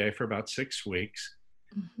every day for about 6 weeks.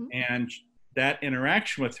 And that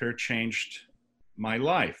interaction with her changed my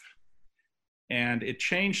life. And it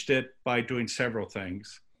changed it by doing several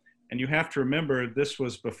things. And you have to remember, this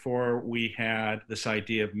was before we had this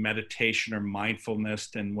idea of meditation or mindfulness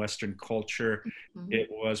in Western culture. It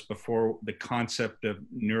was before the concept of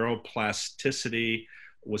neuroplasticity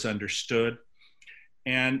was understood.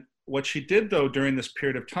 And what she did, though, during this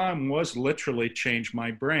period of time was literally change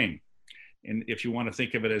my brain. And if you want to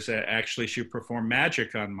think of it as actually she performed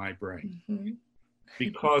magic on my brain.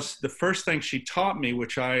 Because the first thing she taught me,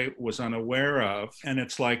 which I was unaware of, and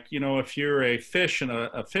it's like, you know, if you're a fish in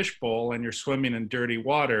a fishbowl and you're swimming in dirty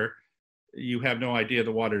water, you have no idea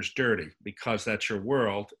the water's dirty because that's your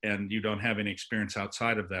world and you don't have any experience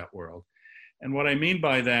outside of that world. And what I mean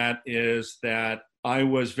by that is that I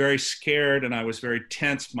was very scared and I was very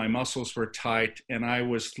tense. My muscles were tight, and I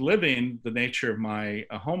was living, the nature of my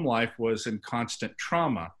home life was in constant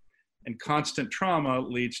trauma. And constant trauma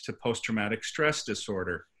leads to post-traumatic stress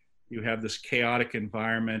disorder. You have this chaotic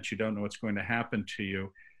environment, you don't know what's going to happen to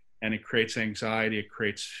you, and it creates anxiety, it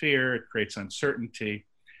creates fear, it creates uncertainty.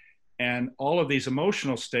 And all of these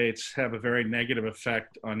emotional states have a very negative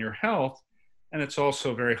effect on your health, and it's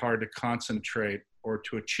also very hard to concentrate or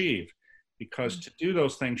to achieve, because to do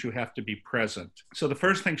those things, you have to be present. So the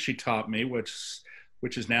first thing she taught me,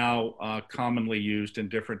 which is now commonly used in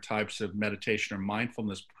different types of meditation or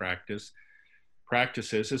mindfulness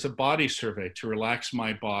practices, is a body survey, to relax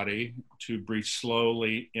my body, to breathe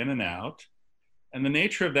slowly in and out. And the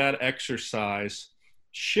nature of that exercise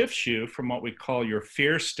shifts you from what we call your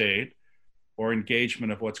fear state or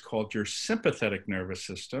engagement of what's called your sympathetic nervous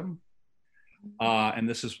system. And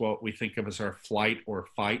this is what we think of as our flight or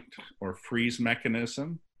fight or freeze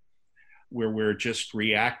mechanism, where we're just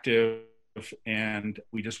reactive and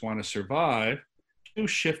we just want to survive, to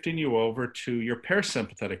shifting you over to your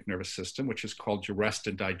parasympathetic nervous system, which is called your rest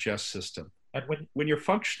and digest system. And when you're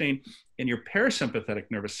functioning in your parasympathetic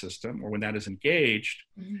nervous system, or when that is engaged,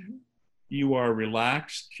 you are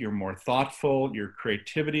relaxed, you're more thoughtful, your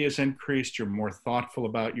creativity is increased, you're more thoughtful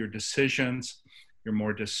about your decisions, you're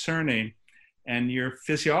more discerning, and your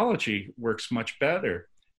physiology works much better.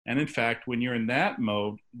 And in fact, when you're in that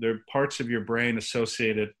mode, the parts of your brain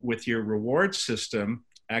associated with your reward system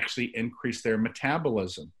actually increase their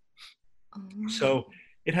metabolism. So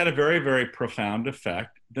it had a very, very profound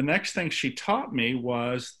effect. The next thing she taught me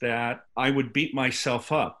was that I would beat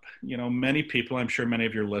myself up. You know, many people, I'm sure many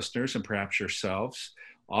of your listeners and perhaps yourselves,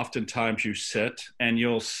 oftentimes you sit and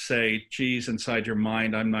you'll say, geez, inside your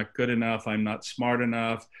mind, I'm not good enough, I'm not smart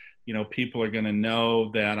enough. You know, people are going to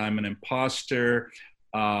know that I'm an imposter.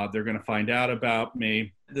 They're going to find out about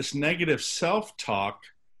me. This negative self-talk,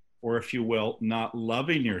 or if you will, not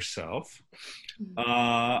loving yourself,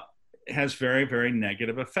 has very, very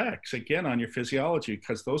negative effects, again, on your physiology,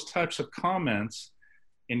 because those types of comments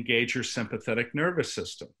engage your sympathetic nervous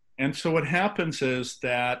system. And so what happens is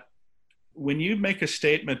that when you make a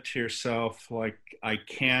statement to yourself like, I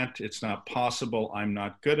can't, it's not possible, I'm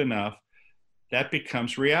not good enough, that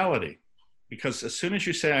becomes reality. Because as soon as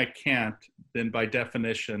you say I can't, then by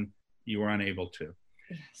definition, you are unable to.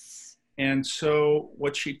 Yes. And so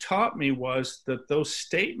what she taught me was that those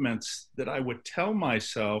statements that I would tell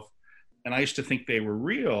myself, and I used to think they were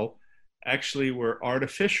real, actually were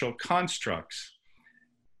artificial constructs.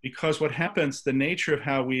 Because what happens, the nature of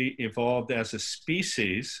how we evolved as a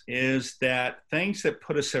species is that things that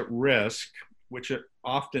put us at risk, which are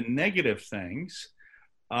often negative things,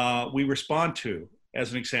 we respond to.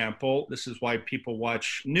 As an example, this is why people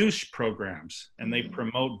watch news programs and they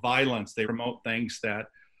promote violence. They promote things that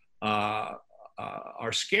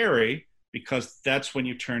are scary because that's when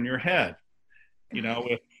you turn your head. You know,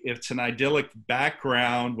 if it's an idyllic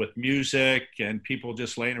background with music and people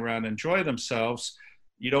just laying around enjoy themselves,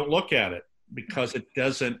 you don't look at it because it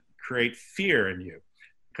doesn't create fear in you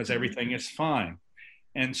because everything is fine.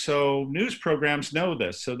 And so news programs know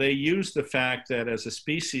this. So they use the fact that as a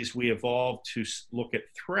species, we evolved to look at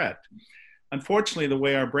threat. Unfortunately, the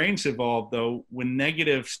way our brains evolved, though, when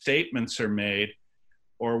negative statements are made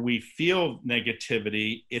or we feel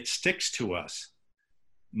negativity, it sticks to us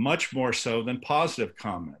much more so than positive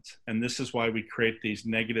comments. And this is why we create these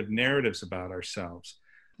negative narratives about ourselves.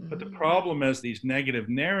 But the problem is these negative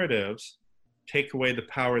narratives take away the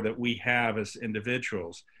power that we have as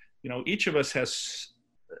individuals. You know, each of us has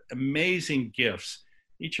amazing gifts.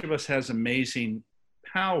 Each of us has amazing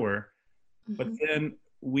power, but then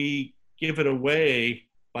we give it away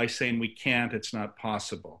by saying we can't, it's not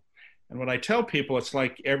possible. And what I tell people, it's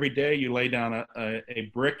like every day you lay down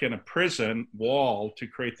a brick in a prison wall to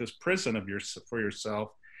create this prison for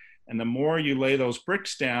yourself. And the more you lay those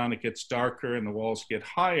bricks down, it gets darker and the walls get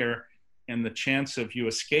higher, and the chance of you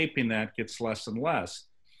escaping that gets less and less.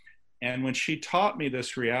 And when she taught me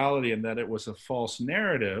this reality and that it was a false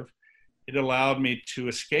narrative, it allowed me to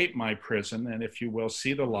escape my prison and, if you will,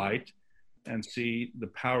 see the light and see the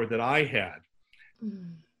power that I had.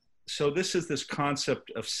 So this is this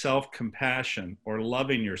concept of self-compassion or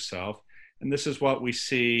loving yourself. And this is what we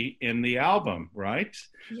see in the album, right?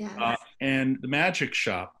 Yes. And the Magic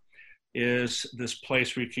Shop is this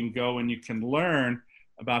place where you can go and you can learn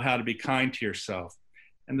about how to be kind to yourself.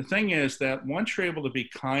 And the thing is that once you're able to be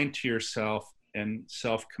kind to yourself and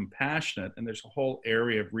self-compassionate, and there's a whole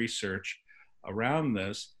area of research around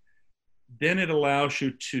this, then it allows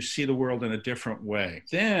you to see the world in a different way.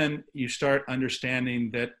 Then you start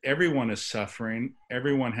understanding that everyone is suffering,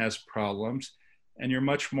 everyone has problems, and you're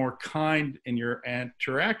much more kind in your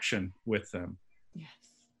interaction with them. Yes.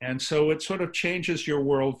 And so it sort of changes your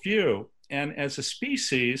worldview. And as a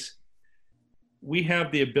species, we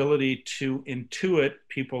have the ability to intuit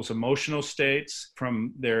people's emotional states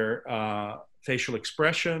from their facial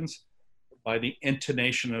expressions, by the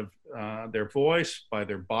intonation of their voice, by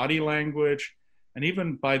their body language, and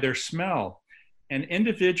even by their smell. And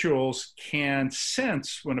individuals can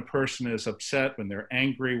sense when a person is upset, when they're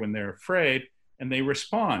angry, when they're afraid, and they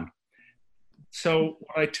respond. So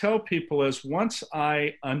what I tell people is once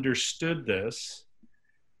I understood this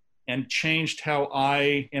and changed how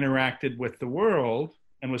I interacted with the world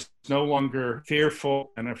and was no longer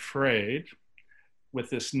fearful and afraid with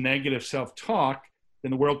this negative self-talk,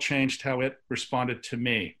 then the world changed how it responded to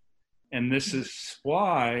me. And this is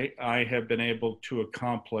why I have been able to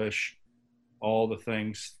accomplish all the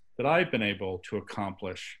things that I've been able to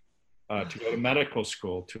accomplish. To go to medical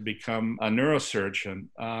school, to become a neurosurgeon,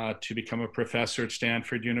 to become a professor at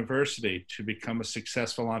Stanford University, to become a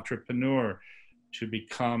successful entrepreneur, to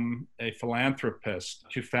become a philanthropist,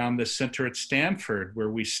 to found this center at Stanford where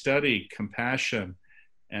we study compassion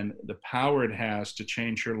and the power it has to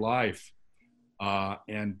change your life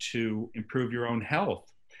and to improve your own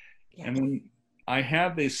health. Yes. And when I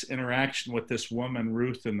had this interaction with this woman,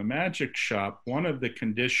 Ruth, in the Magic Shop, one of the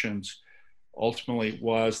conditions ultimately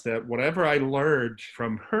was that whatever I learned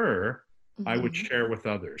from her, I would share with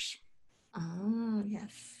others. Oh,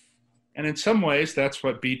 yes. And in some ways, that's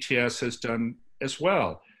what BTS has done as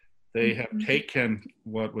well. They have taken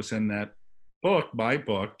what was in that book, my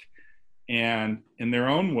book, and in their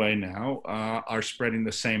own way now are spreading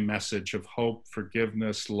the same message of hope,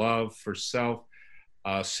 forgiveness, love for self,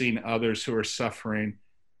 seeing others who are suffering,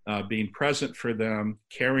 being present for them,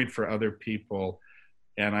 caring for other people.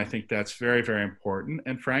 And I think that's very, very important.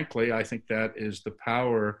 And frankly, I think that is the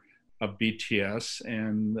power of BTS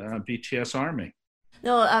and BTS Army.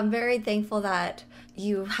 No, I'm very thankful that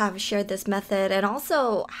you have shared this method. And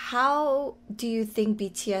also, how do you think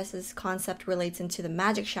BTS's concept relates into the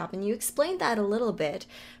Magic Shop? And you explained that a little bit,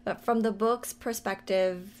 but from the book's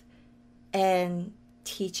perspective and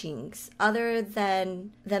teachings, other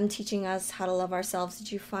than them teaching us how to love ourselves,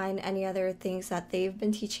 did you find any other things that they've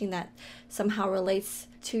been teaching that somehow relates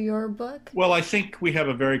to your book? Well, I think we have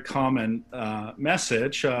a very common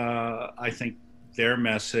message. I think their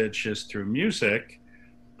message is through music.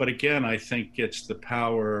 But again, I think it's the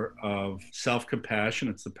power of self-compassion.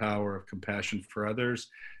 It's the power of compassion for others.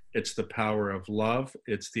 It's the power of love.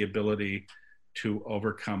 It's the ability to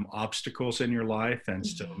overcome obstacles in your life and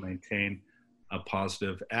still maintain a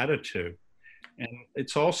positive attitude. And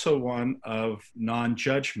it's also one of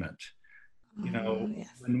non-judgment. Yes.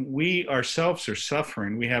 When we ourselves are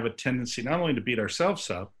suffering, we have a tendency not only to beat ourselves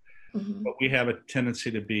up, but we have a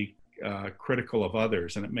tendency to be critical of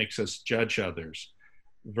others, and it makes us judge others.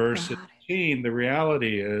 Versus seeing the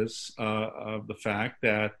reality is of the fact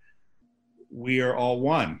that we are all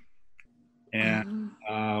one. And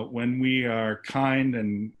when we are kind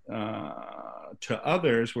and to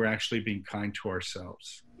others, we're actually being kind to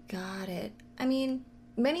ourselves. Got it. I mean,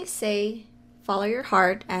 many say follow your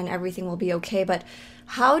heart and everything will be okay, but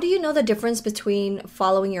how do you know the difference between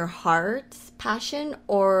following your heart's passion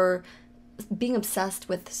or being obsessed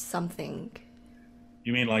with something?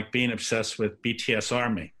 You mean like being obsessed with BTS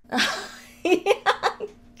Army? Yeah.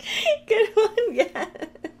 Good one, yes.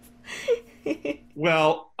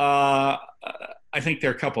 Well, I think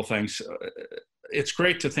there are a couple things. It's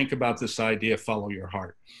great to think about this idea of follow your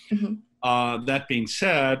heart. That being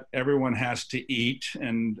said, everyone has to eat,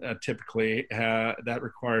 and typically that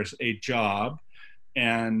requires a job,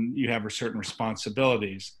 and you have certain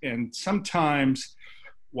responsibilities. And sometimes,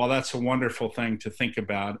 while that's a wonderful thing to think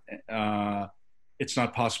about, it's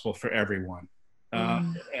not possible for everyone.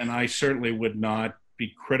 And I certainly would not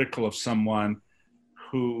be critical of someone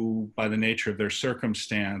who, by the nature of their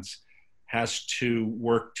circumstance, has to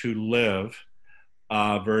work to live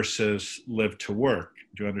versus live to work.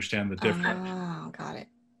 Do you understand the difference? Oh, got it.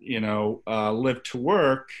 Live to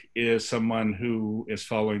work is someone who is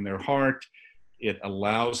following their heart. It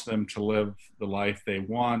allows them to live the life they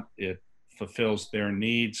want. It fulfills their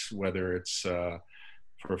needs, whether it's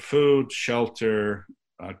for food, shelter,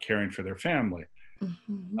 caring for their family.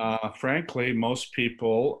 Frankly, most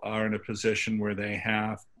people are in a position where they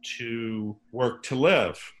have to work to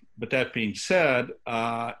live. But that being said,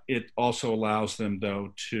 it also allows them,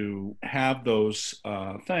 though, to have those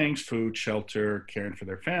things, food, shelter, caring for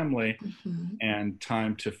their family, and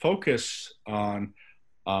time to focus on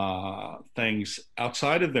things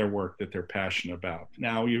outside of their work that they're passionate about.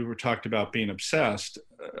 Now, you were talked about being obsessed.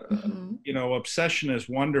 Obsession is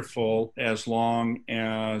wonderful as long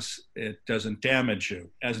as it doesn't damage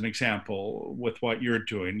you. As an example, with what you're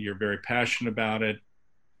doing, you're very passionate about it.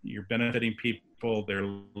 You're benefiting people. They're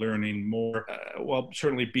learning more.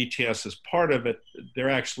 Certainly BTS is part of it. They're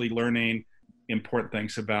actually learning important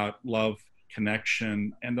things about love,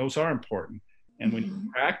 connection, and those are important. And when you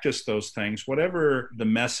practice those things, whatever the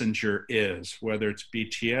messenger is, whether it's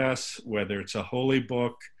BTS, whether it's a holy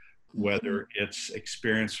book, whether it's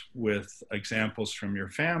experience with examples from your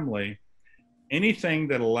family, anything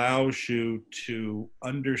that allows you to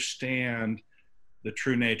understand the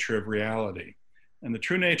true nature of reality. And the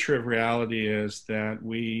true nature of reality is that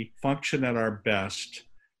we function at our best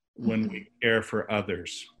when we care for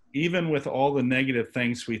others. Even with all the negative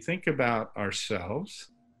things we think about ourselves,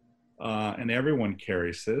 and everyone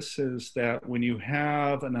carries this, is that when you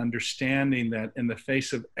have an understanding that in the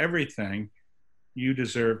face of everything, you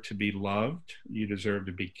deserve to be loved, you deserve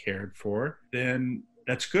to be cared for, then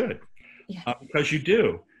that's good. Yes. Because you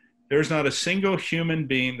do. There's not a single human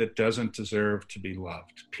being that doesn't deserve to be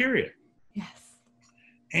loved, period. Yes.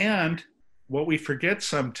 And what we forget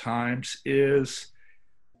sometimes is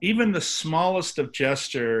even the smallest of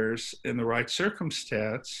gestures in the right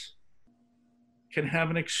circumstance can have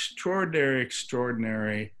an extraordinary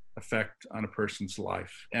effect on a person's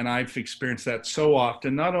life. And I've experienced that so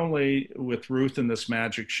often, not only with Ruth in this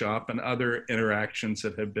magic shop and other interactions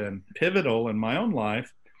that have been pivotal in my own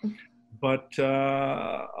life, but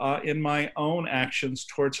in my own actions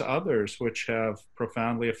towards others, which have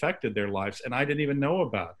profoundly affected their lives, and I didn't even know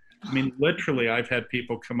about. I mean, literally, I've had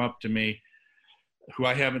people come up to me who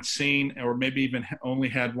I haven't seen or maybe even only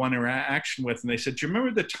had one interaction with, and they said, do you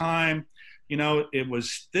remember the time, it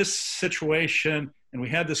was this situation, and we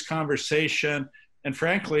had this conversation, and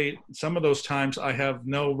frankly, some of those times I have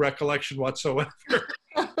no recollection whatsoever.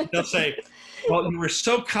 They'll say, well, you were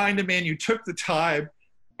so kind to me, and you took the time,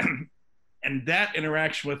 and that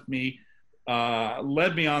interaction with me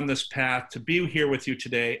led me on this path to be here with you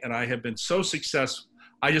today, and I have been so successful.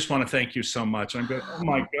 I just want to thank you so much. And I'm going, oh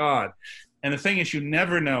my God. And the thing is, you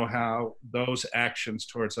never know how those actions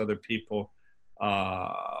towards other people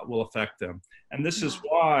will affect them. And this is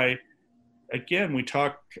why, again, we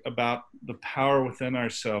talk about the power within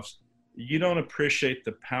ourselves. You don't appreciate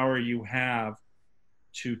the power you have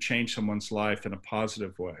to change someone's life in a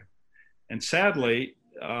positive way. And sadly,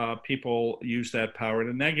 people use that power in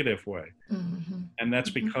a negative way. And that's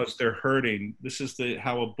because they're hurting. This is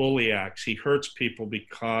how a bully acts. He hurts people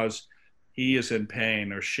because he is in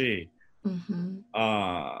pain, or she. Mm-hmm.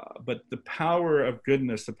 But the power of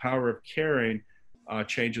goodness, the power of caring,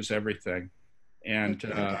 changes everything. And It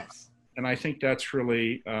really does. and I think that's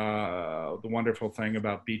really the wonderful thing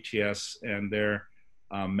about BTS and their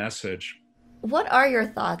message. What are your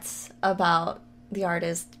thoughts about the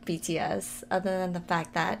artist BTS, other than the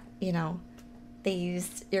fact that, they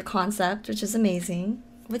used your concept, which is amazing?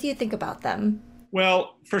 What do you think about them?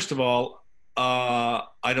 Well, first of all,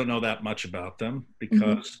 I don't know that much about them Hmm.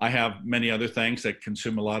 because I have many other things that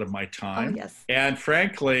consume a lot of my Oh, time. yes. And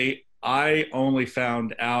frankly, I only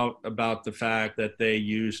found out about the fact that they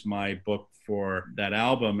used my book for that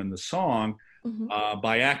album and the song Hmm.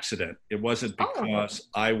 by accident. It wasn't Oh. because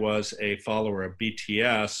I was a follower of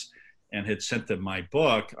BTS and had sent them my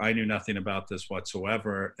book. I knew nothing about this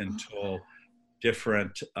whatsoever until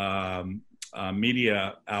different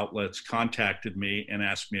media outlets contacted me and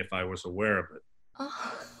asked me if I was aware of it.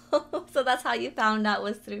 Oh. So that's how you found out,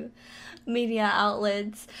 was through media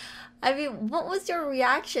outlets. I mean, what was your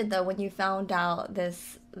reaction though when you found out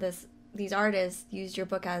these artists used your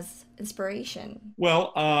book as inspiration?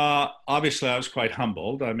 Well, obviously, I was quite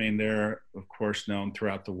humbled. I mean, they're of course known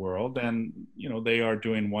throughout the world, and they are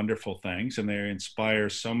doing wonderful things, and they inspire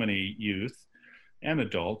so many youth and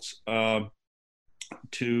adults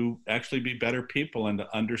to actually be better people and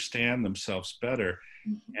to understand themselves better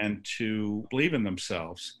Mhm. and to believe in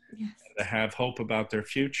themselves, Yes. to have hope about their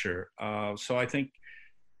future. So I think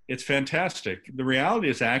it's fantastic. The reality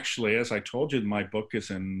is actually, as I told you, my book is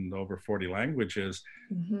in over 40 languages.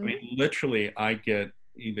 I Hmm. mean, literally, I get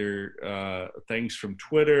either things from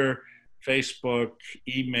Twitter, Facebook,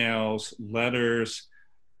 emails, letters,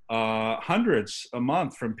 hundreds a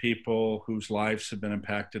month from people whose lives have been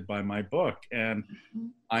impacted by my book. And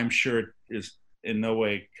I'm sure it is in no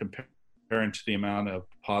way comparing to the amount of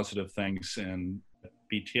positive things in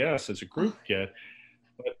BTS as a group get.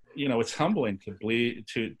 But it's humbling to believe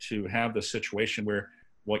to have the situation where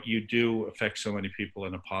what you do affects so many people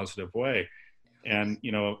in a positive way, and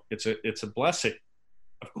it's a blessing.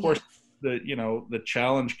 Of course, Yes. the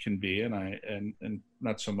challenge can be, and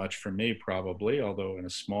not so much for me probably, although in a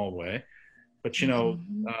small way, but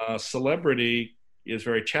Hmm. celebrity is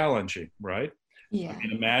very challenging, right? I Yeah.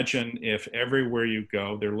 mean, imagine if everywhere you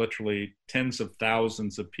go, there are literally tens of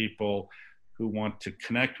thousands of people who want to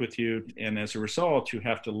connect with you. And as a result, you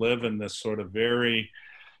have to live in this sort of very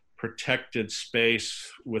protected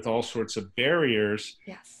space with all sorts of barriers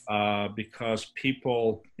Yes. because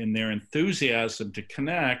people, in their enthusiasm to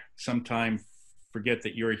connect, sometimes forget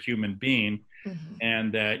that you're a human being Hmm.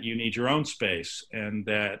 and that you need your own space, and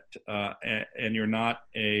that and you're not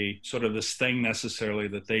a sort of this thing necessarily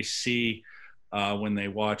that they see when they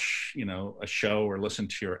watch a show or listen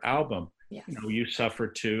to your album. Yes. You suffer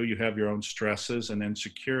too, you have your own stresses and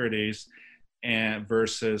insecurities, and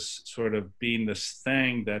versus sort of being this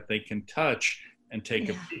thing that they can touch and take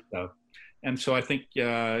a Yeah. piece of. And so I think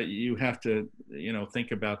you have to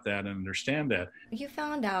think about that and understand that. You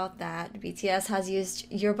found out that BTS has used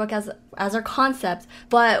your book as a concept,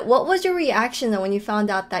 but what was your reaction though when you found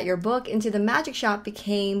out that your book Into the Magic Shop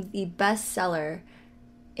became the bestseller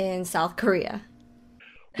in South Korea?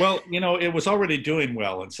 Well, it was already doing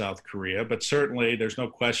well in South Korea, but certainly there's no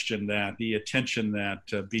question that the attention that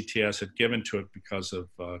BTS had given to it because of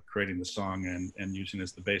creating the song and using it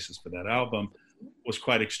as the basis for that album was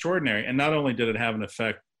quite extraordinary. And not only did it have an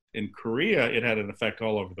effect in Korea, it had an effect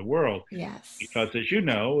all over the world. Yes. Because, as you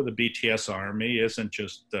know, the BTS army isn't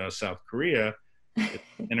just South Korea, it's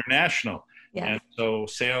international. Yes. And so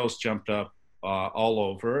sales jumped up all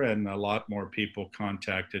over, and a lot more people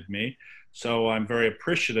contacted me. So I'm very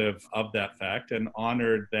appreciative of that fact and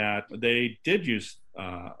honored that they did use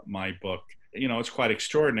my book. It's quite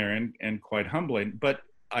extraordinary and quite humbling. But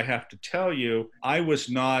I have to tell you, I was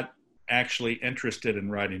not actually interested in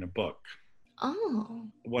writing a book. Oh.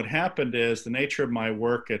 What happened is the nature of my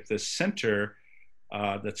work at this center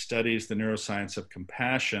that studies the neuroscience of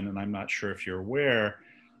compassion, and I'm not sure if you're aware,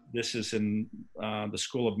 this is in the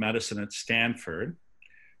School of Medicine at Stanford.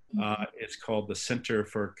 It's called the Center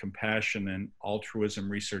for Compassion and Altruism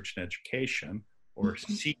Research and Education, or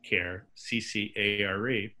CCARE,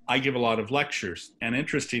 CCARE. I give a lot of lectures, and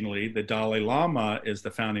interestingly, the Dalai Lama is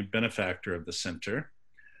the founding benefactor of the center.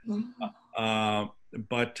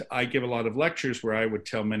 But I give a lot of lectures where I would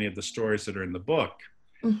tell many of the stories that are in the book.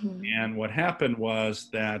 Mm-hmm. And what happened was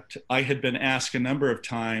that I had been asked a number of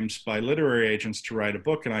times by literary agents to write a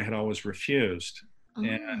book, and I had always refused. Oh.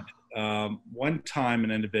 And one time,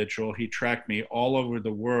 an individual, he tracked me all over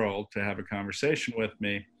the world to have a conversation with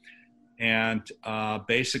me. And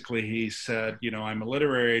basically, he said, I'm a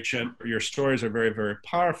literary agent. Your stories are very, very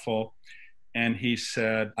powerful. And he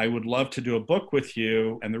said, I would love to do a book with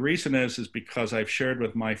you. And the reason is because I've shared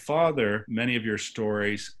with my father many of your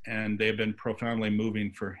stories, and they've been profoundly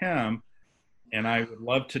moving for him. And I would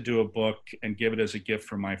love to do a book and give it as a gift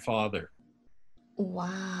for my father.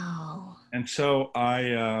 Wow. And so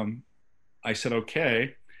I said,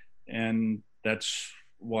 okay. And that's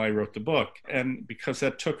why I wrote the book. And because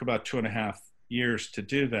that took about 2.5 years to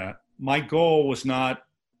do that, my goal was not,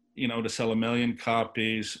 to sell 1 million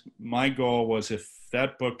copies. My goal was, if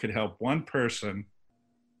that book could help one person,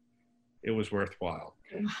 it was worthwhile.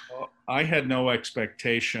 I had no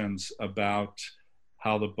expectations about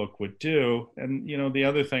how the book would do. And, the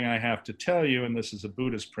other thing I have to tell you, and this is a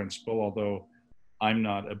Buddhist principle, although I'm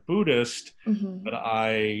not a Buddhist, but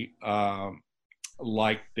I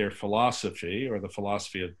like their philosophy, or the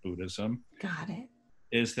philosophy of Buddhism. Got it.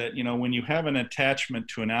 Is that, when you have an attachment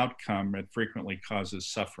to an outcome, it frequently causes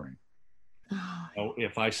suffering. Oh. So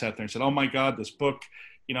if I sat there and said, oh my God, this book,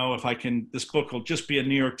 this book will just be a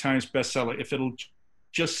New York Times bestseller, if it'll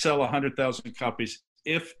just sell 100,000 copies,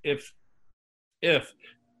 if be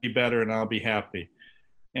better, and I'll be happy.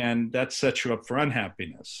 And that sets you up for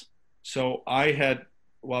unhappiness. So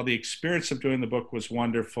while the experience of doing the book was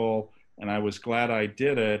wonderful, and I was glad I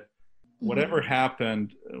did it, whatever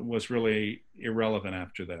happened was really irrelevant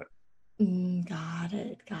after that. Got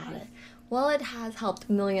it. Well, it has helped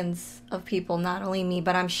millions of people, not only me,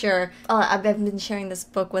 but I'm sure I've been sharing this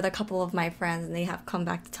book with a couple of my friends, and they have come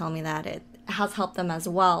back to tell me that it has helped them as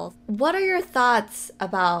well. What are your thoughts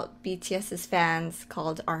about BTS's fans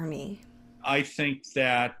called ARMY? I think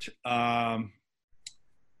that by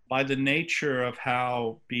the nature of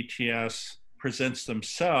how BTS presents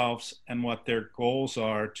themselves and what their goals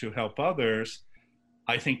are to help others,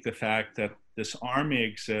 I think the fact that this ARMY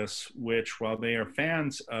exists, which, while they are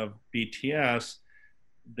fans of BTS,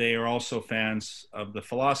 they are also fans of the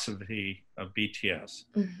philosophy of BTS.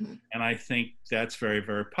 And I think that's very,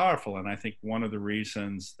 very powerful. And I think one of the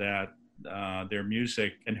reasons that their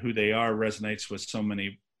music and who they are resonates with so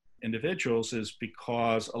many individuals is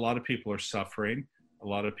because a lot of people are suffering, a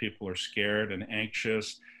lot of people are scared and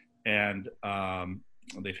anxious, and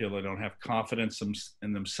they feel they don't have confidence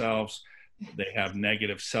in themselves. They have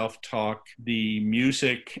negative self-talk. The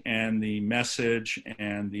music and the message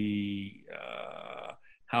and the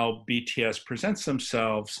how BTS presents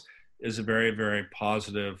themselves is a very, very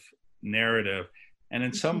positive narrative. And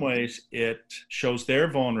in some ways, it shows their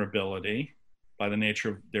vulnerability by the nature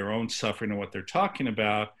of their own suffering and what they're talking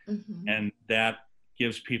about. And that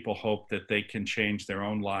gives people hope that they can change their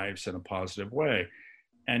own lives in a positive way.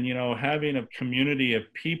 And, having a community of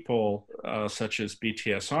people such as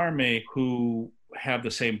BTS ARMY who have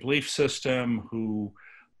the same belief system, who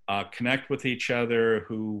connect with each other,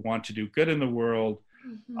 who want to do good in the world,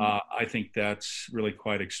 I think that's really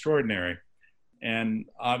quite extraordinary. And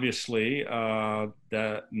obviously,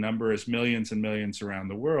 that number is millions and millions around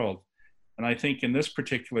the world. And I think in this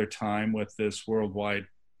particular time with this worldwide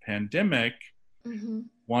pandemic,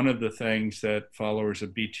 one of the things that followers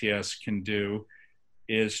of BTS can do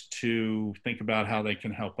is to think about how they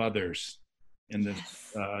can help others in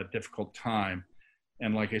this difficult time.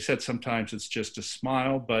 And like I said, sometimes it's just a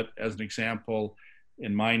smile, but as an example,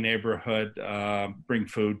 in my neighborhood, bring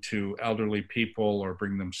food to elderly people or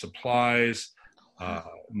bring them supplies,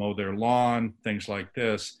 mow their lawn, things like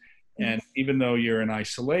this. And even though you're in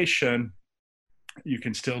isolation, you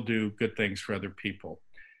can still do good things for other people.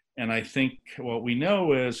 And I think what we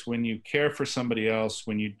know is when you care for somebody else,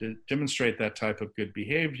 when you demonstrate that type of good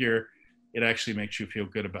behavior, it actually makes you feel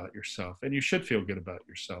good about yourself. And you should feel good about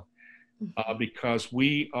yourself because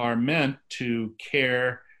we are meant to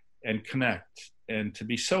care and connect and to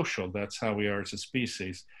be social. That's how we are as a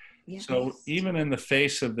species. Yes. So even in the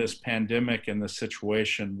face of this pandemic and the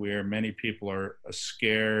situation where many people are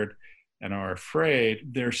scared and are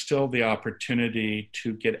afraid, there's still the opportunity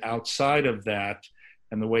to get outside of that.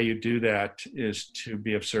 And the way you do that is to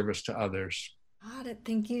be of service to others. Got it.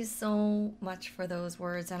 Thank you so much for those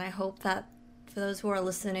words. And I hope that for those who are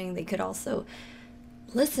listening, they could also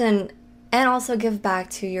listen and also give back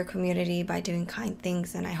to your community by doing kind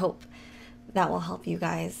things. And I hope that will help you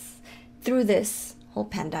guys through this whole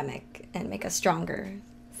pandemic and make us stronger.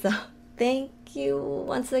 So thank you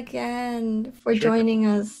once again for joining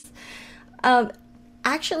us.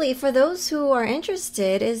 Actually, for those who are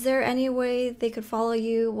interested, is there any way they could follow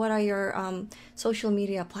you? What are your social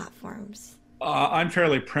media platforms? I'm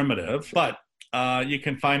fairly primitive, but you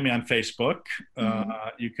can find me on Facebook.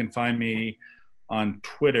 You can find me on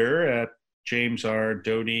Twitter at James R.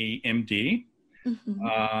 Doty, MD,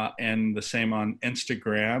 and the same on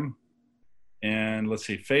Instagram and let's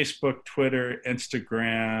see, Facebook, Twitter,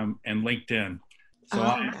 Instagram, and LinkedIn. So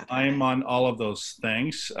Oh, I'm on all of those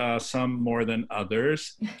things, some more than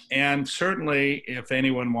others. And certainly, if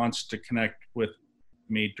anyone wants to connect with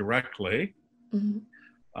me directly, mhm.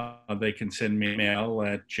 they can send me an email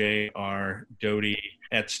at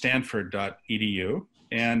jrdoty@stanford.edu.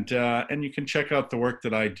 And you can check out the work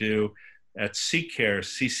that I do at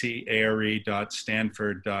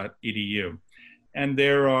ccare.stanford.edu. And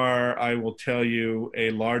there are, I will tell you,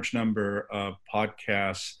 a large number of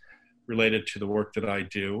podcasts related to the work that I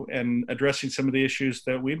do and addressing some of the issues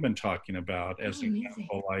that we've been talking about. As an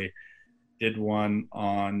example, I did one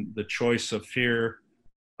on the choice of fear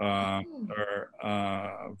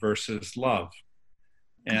versus love,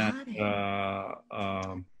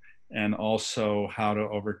 and also how to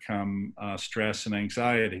overcome stress and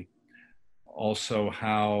anxiety. Also,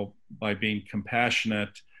 how by being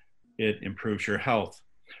compassionate, it improves your health.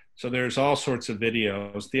 So there's all sorts of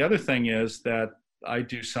videos. The other thing is that I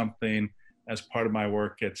do something as part of my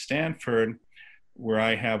work at Stanford where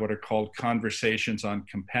I have what are called conversations on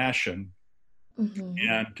compassion. Mm-hmm.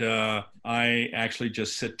 And I actually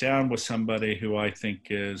just sit down with somebody who I think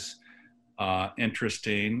is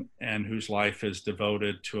interesting and whose life is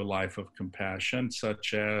devoted to a life of compassion,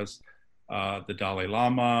 such as the Dalai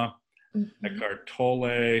Lama, Mm-hmm. Eckhart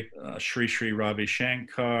Tolle, Sri Sri Ravi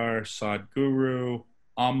Shankar, Sadhguru,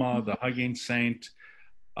 Amma, the Hugging Saint,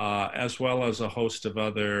 as well as a host of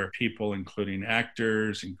other people, including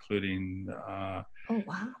actors, including Oh,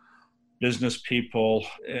 wow. business people,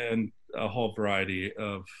 and a whole variety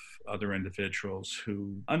of other individuals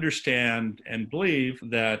who understand and believe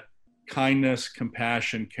that kindness,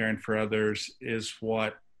 compassion, caring for others is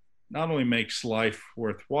what not only makes life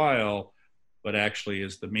worthwhile, but actually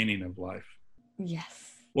is the meaning of life.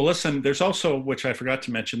 Yes. Well, listen, there's also, which I forgot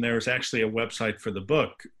to mention, there is actually a website for the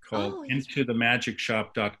book called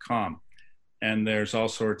intothemagicshop.com. And there's all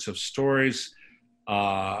sorts of stories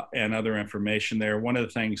and other information there. One of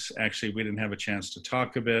the things actually we didn't have a chance to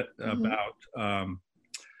talk a bit about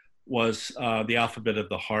was the alphabet of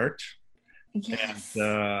the heart. Yes. And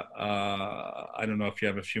I don't know if you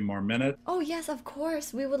have a few more minutes. Oh, yes, of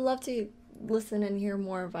course. We would love to listen and hear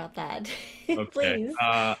more about that. Okay. Please.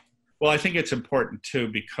 Well, I think it's important too,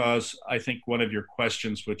 because I think one of your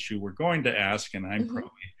questions, which you were going to ask, and I'm probably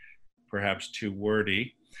perhaps too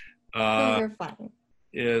wordy, No, you're fine.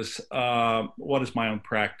 is what is my own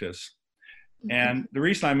practice? And the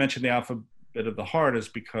reason I mentioned the alphabet of the heart is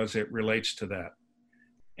because it relates to that.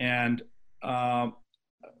 And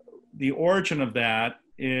the origin of that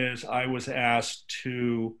is I was asked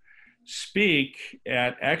to speak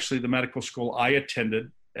at actually the medical school I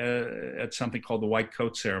attended at something called the White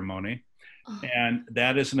Coat Ceremony. And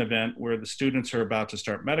that is an event where the students are about to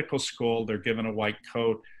start medical school. They're given a white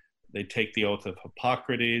coat. They take the oath of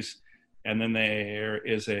Hippocrates. And then there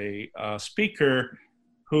is a speaker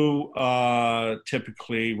who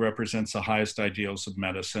typically represents the highest ideals of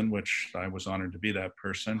medicine, which I was honored to be that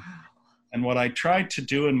person. Wow. And what I tried to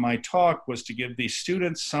do in my talk was to give these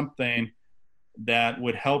students something that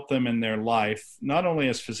would help them in their life, not only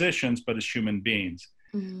as physicians, but as human beings.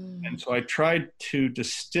 And so I tried to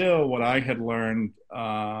distill what I had learned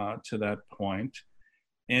to that point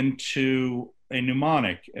into a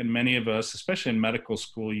mnemonic. And many of us, especially in medical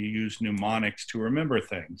school, you use mnemonics to remember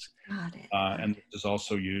things. Got it. And this is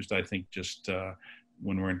also used, I think, just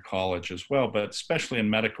when we're in college as well, but especially in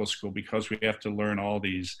medical school, because we have to learn all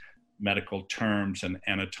these medical terms and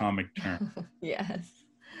anatomic terms. Yes.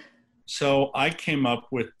 So I came up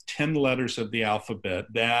with 10 letters of the alphabet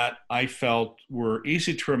that I felt were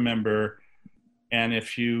easy to remember. And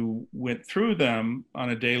if you went through them on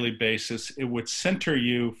a daily basis, it would center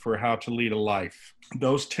you for how to lead a life.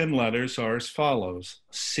 Those 10 letters are as follows: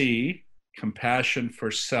 C, compassion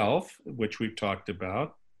for self, which we've talked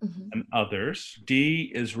about, and others.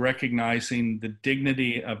 D is recognizing the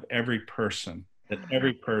dignity of every person, that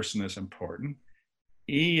every person is important.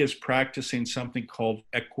 E is practicing something called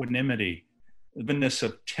equanimity, the evenness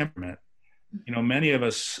of temperament. You know, many of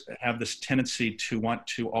us have this tendency to want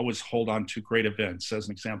to always hold on to great events. As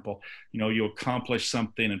an example, you know, you accomplish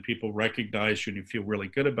something and people recognize you and you feel really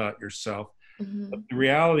good about yourself. But the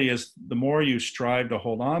reality is, the more you strive to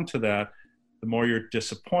hold on to that, the more you're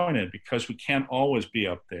disappointed, because we can't always be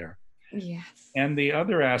up there. Yes. And the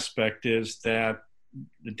other aspect is that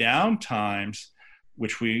the down times,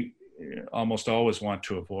 which we almost always want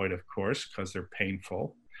to avoid, of course, because they're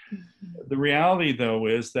painful. The reality, though,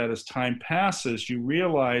 is that as time passes, you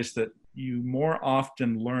realize that you more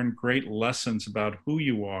often learn great lessons about who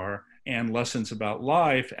you are and lessons about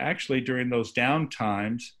life actually during those down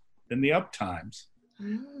times than the up times.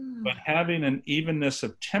 But having an evenness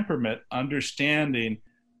of temperament, understanding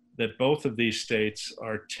that both of these states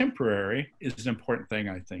are temporary, is an important thing,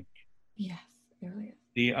 I think. Yes, it really is.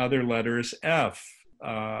 The other letter is F,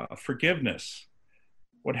 forgiveness.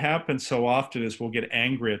 What happens so often is we'll get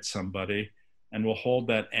angry at somebody and we'll hold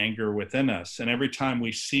that anger within us. And every time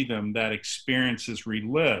we see them, that experience is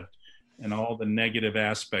relived and all the negative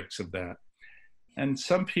aspects of that. And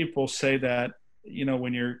some people say that,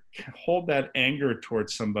 when you hold that anger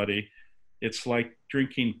towards somebody, it's like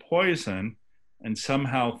drinking poison and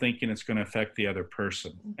somehow thinking it's going to affect the other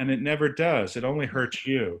person. And it never does. It only hurts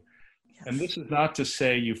you. Yes. And this is not to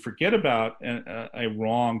say you forget about a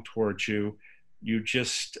wrong towards you. You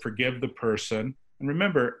just forgive the person. And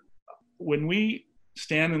remember, when we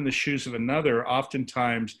stand in the shoes of another,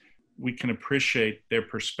 oftentimes we can appreciate their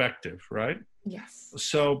perspective, right? Yes.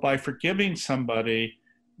 So by forgiving somebody,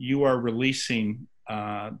 you are releasing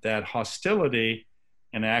that hostility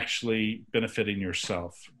and actually benefiting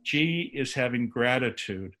yourself. G is having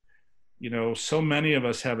gratitude. So many of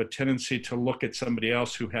us have a tendency to look at somebody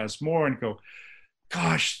else who has more and go,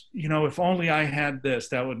 gosh, if only I had this,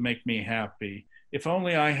 that would make me happy. If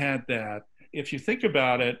only I had that. If you think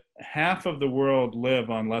about it, half of the world live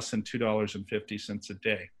on less than $2.50 a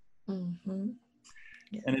day. Mm-hmm.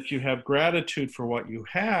 Yes. And if you have gratitude for what you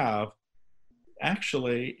have,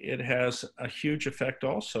 actually, it has a huge effect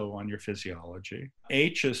also on your physiology.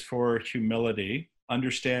 H is for humility,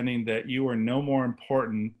 understanding that you are no more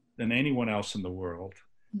important than anyone else in the world.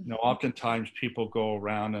 Mm-hmm. Oftentimes people go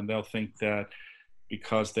around and they'll think that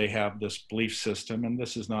because they have this belief system, and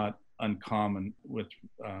this is not uncommon with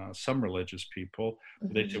some religious people,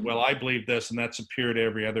 mm-hmm. they say, well, I believe this, and that's superior to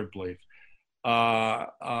every other belief.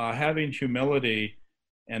 Having humility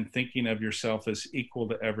and thinking of yourself as equal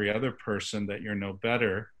to every other person, that you're no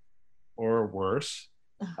better or worse,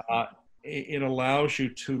 it allows you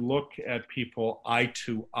to look at people eye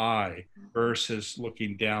to eye versus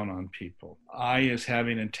looking down on people. I is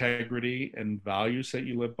having integrity and values that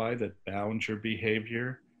you live by that bound your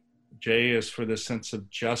behavior. J is for the sense of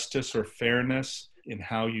justice or fairness in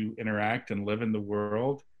how you interact and live in the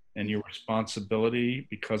world, and your responsibility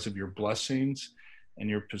because of your blessings and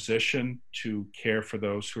your position to care for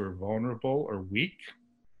those who are vulnerable or weak.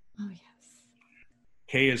 Oh, yes.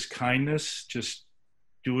 K is kindness, just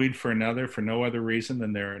doing for another for no other reason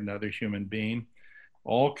than they're another human being,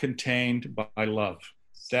 all contained by love.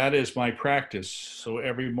 That is my practice. So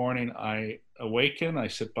every morning I awaken, I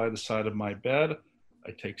sit by the side of my bed,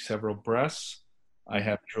 I take several breaths, I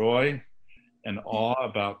have joy and awe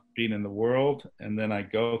about being in the world, and then I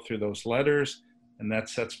go through those letters, and that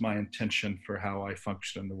sets my intention for how I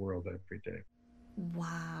function in the world every day.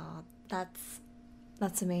 Wow,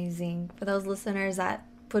 that's amazing. For those listeners, that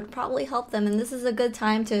would probably help them, and this is a good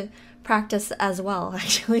time to practice as well,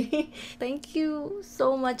 actually. Thank you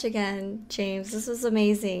so much again, James. This was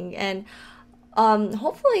amazing, and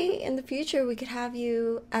hopefully in the future we could have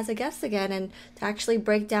you as a guest again and to actually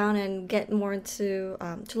break down and get more into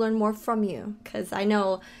to learn more from you, because I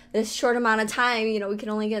know this short amount of time, we can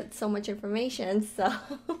only get so much information. So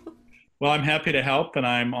well, I'm happy to help, and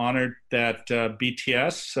I'm honored that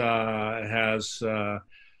BTS has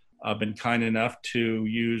been kind enough to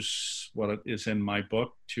use what is in my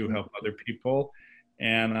book to help other people,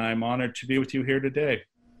 and I'm honored to be with you here today.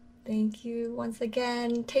 Thank you once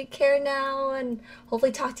again. Take care now, and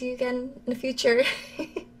hopefully talk to you again in the future.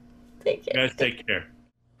 Take care. You guys take care.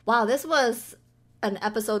 Wow, this was an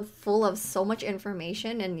episode full of so much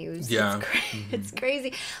information and news. Yeah. It's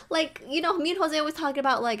crazy. Like, me and Jose always talk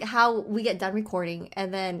about like how we get done recording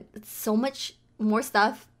and then so much more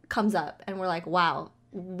stuff comes up and we're like, wow,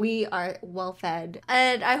 we are well fed.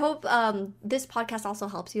 And I hope this podcast also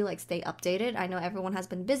helps you like stay updated. I know everyone has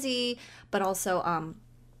been busy, but also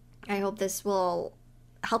I hope this will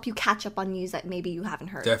help you catch up on news that maybe you haven't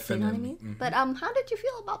heard. Definitely. You know what I mean? Mm-hmm. But how did you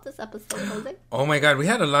feel about this episode, Jose? Oh my God, we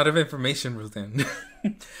had a lot of information, Ruthann.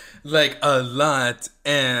 Like a lot.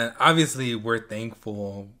 And obviously we're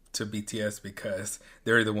thankful to BTS because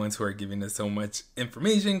they're the ones who are giving us so much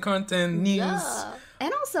information, content, news. Yeah.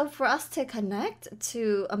 And also for us to connect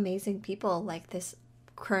to amazing people like this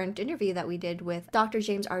current interview that we did with Dr.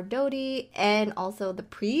 James R. Doty, and also the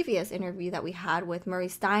previous interview that we had with Murray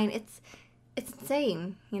Stein. it's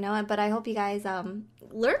insane, but I hope you guys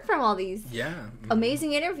learn from all these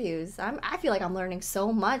amazing interviews. I feel like I'm learning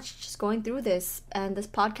so much just going through this, and this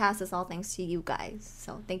podcast is all thanks to you guys.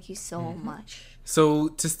 So thank you so much. So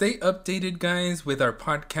to stay updated, guys, with our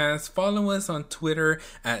podcast, follow us on Twitter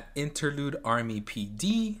at Interlude Army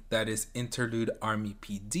PD. That is Interlude Army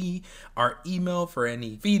PD. Our email for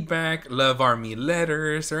any feedback, love army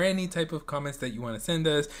letters, or any type of comments that you want to send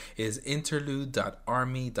us is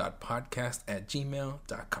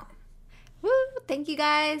interlude.army.podcast@gmail.com. Woo! Thank you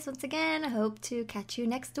guys once again. I hope to catch you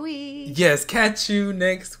next week. Yes, catch you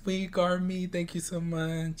next week, Army. Thank you so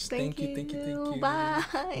much. Thank you. Bye.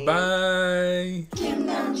 Bye. Kim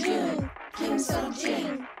Namjoon, Kim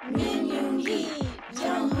Seokjin, Min Yoongi,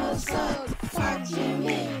 Jung Hoseok, Park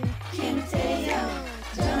Jimin, Kim Taehyung,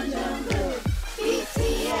 Jung Jungkook,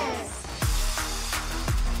 BTS.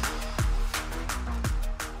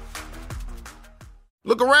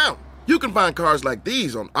 Look around. You can find cars like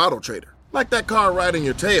these on AutoTrader. Like that car riding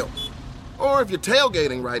your tail. Or if you're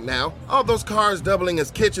tailgating right now, all those cars doubling as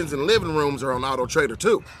kitchens and living rooms are on AutoTrader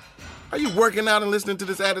too. Are you working out and listening to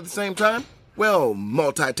this ad at the same time? Well,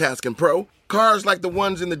 multitasking pro, cars like the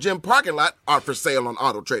ones in the gym parking lot are for sale on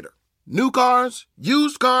AutoTrader. New cars,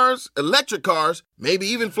 used cars, electric cars, maybe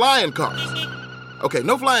even flying cars. Okay,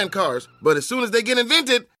 no flying cars, but as soon as they get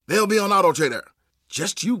invented, they'll be on AutoTrader.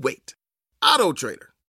 Just you wait. AutoTrader.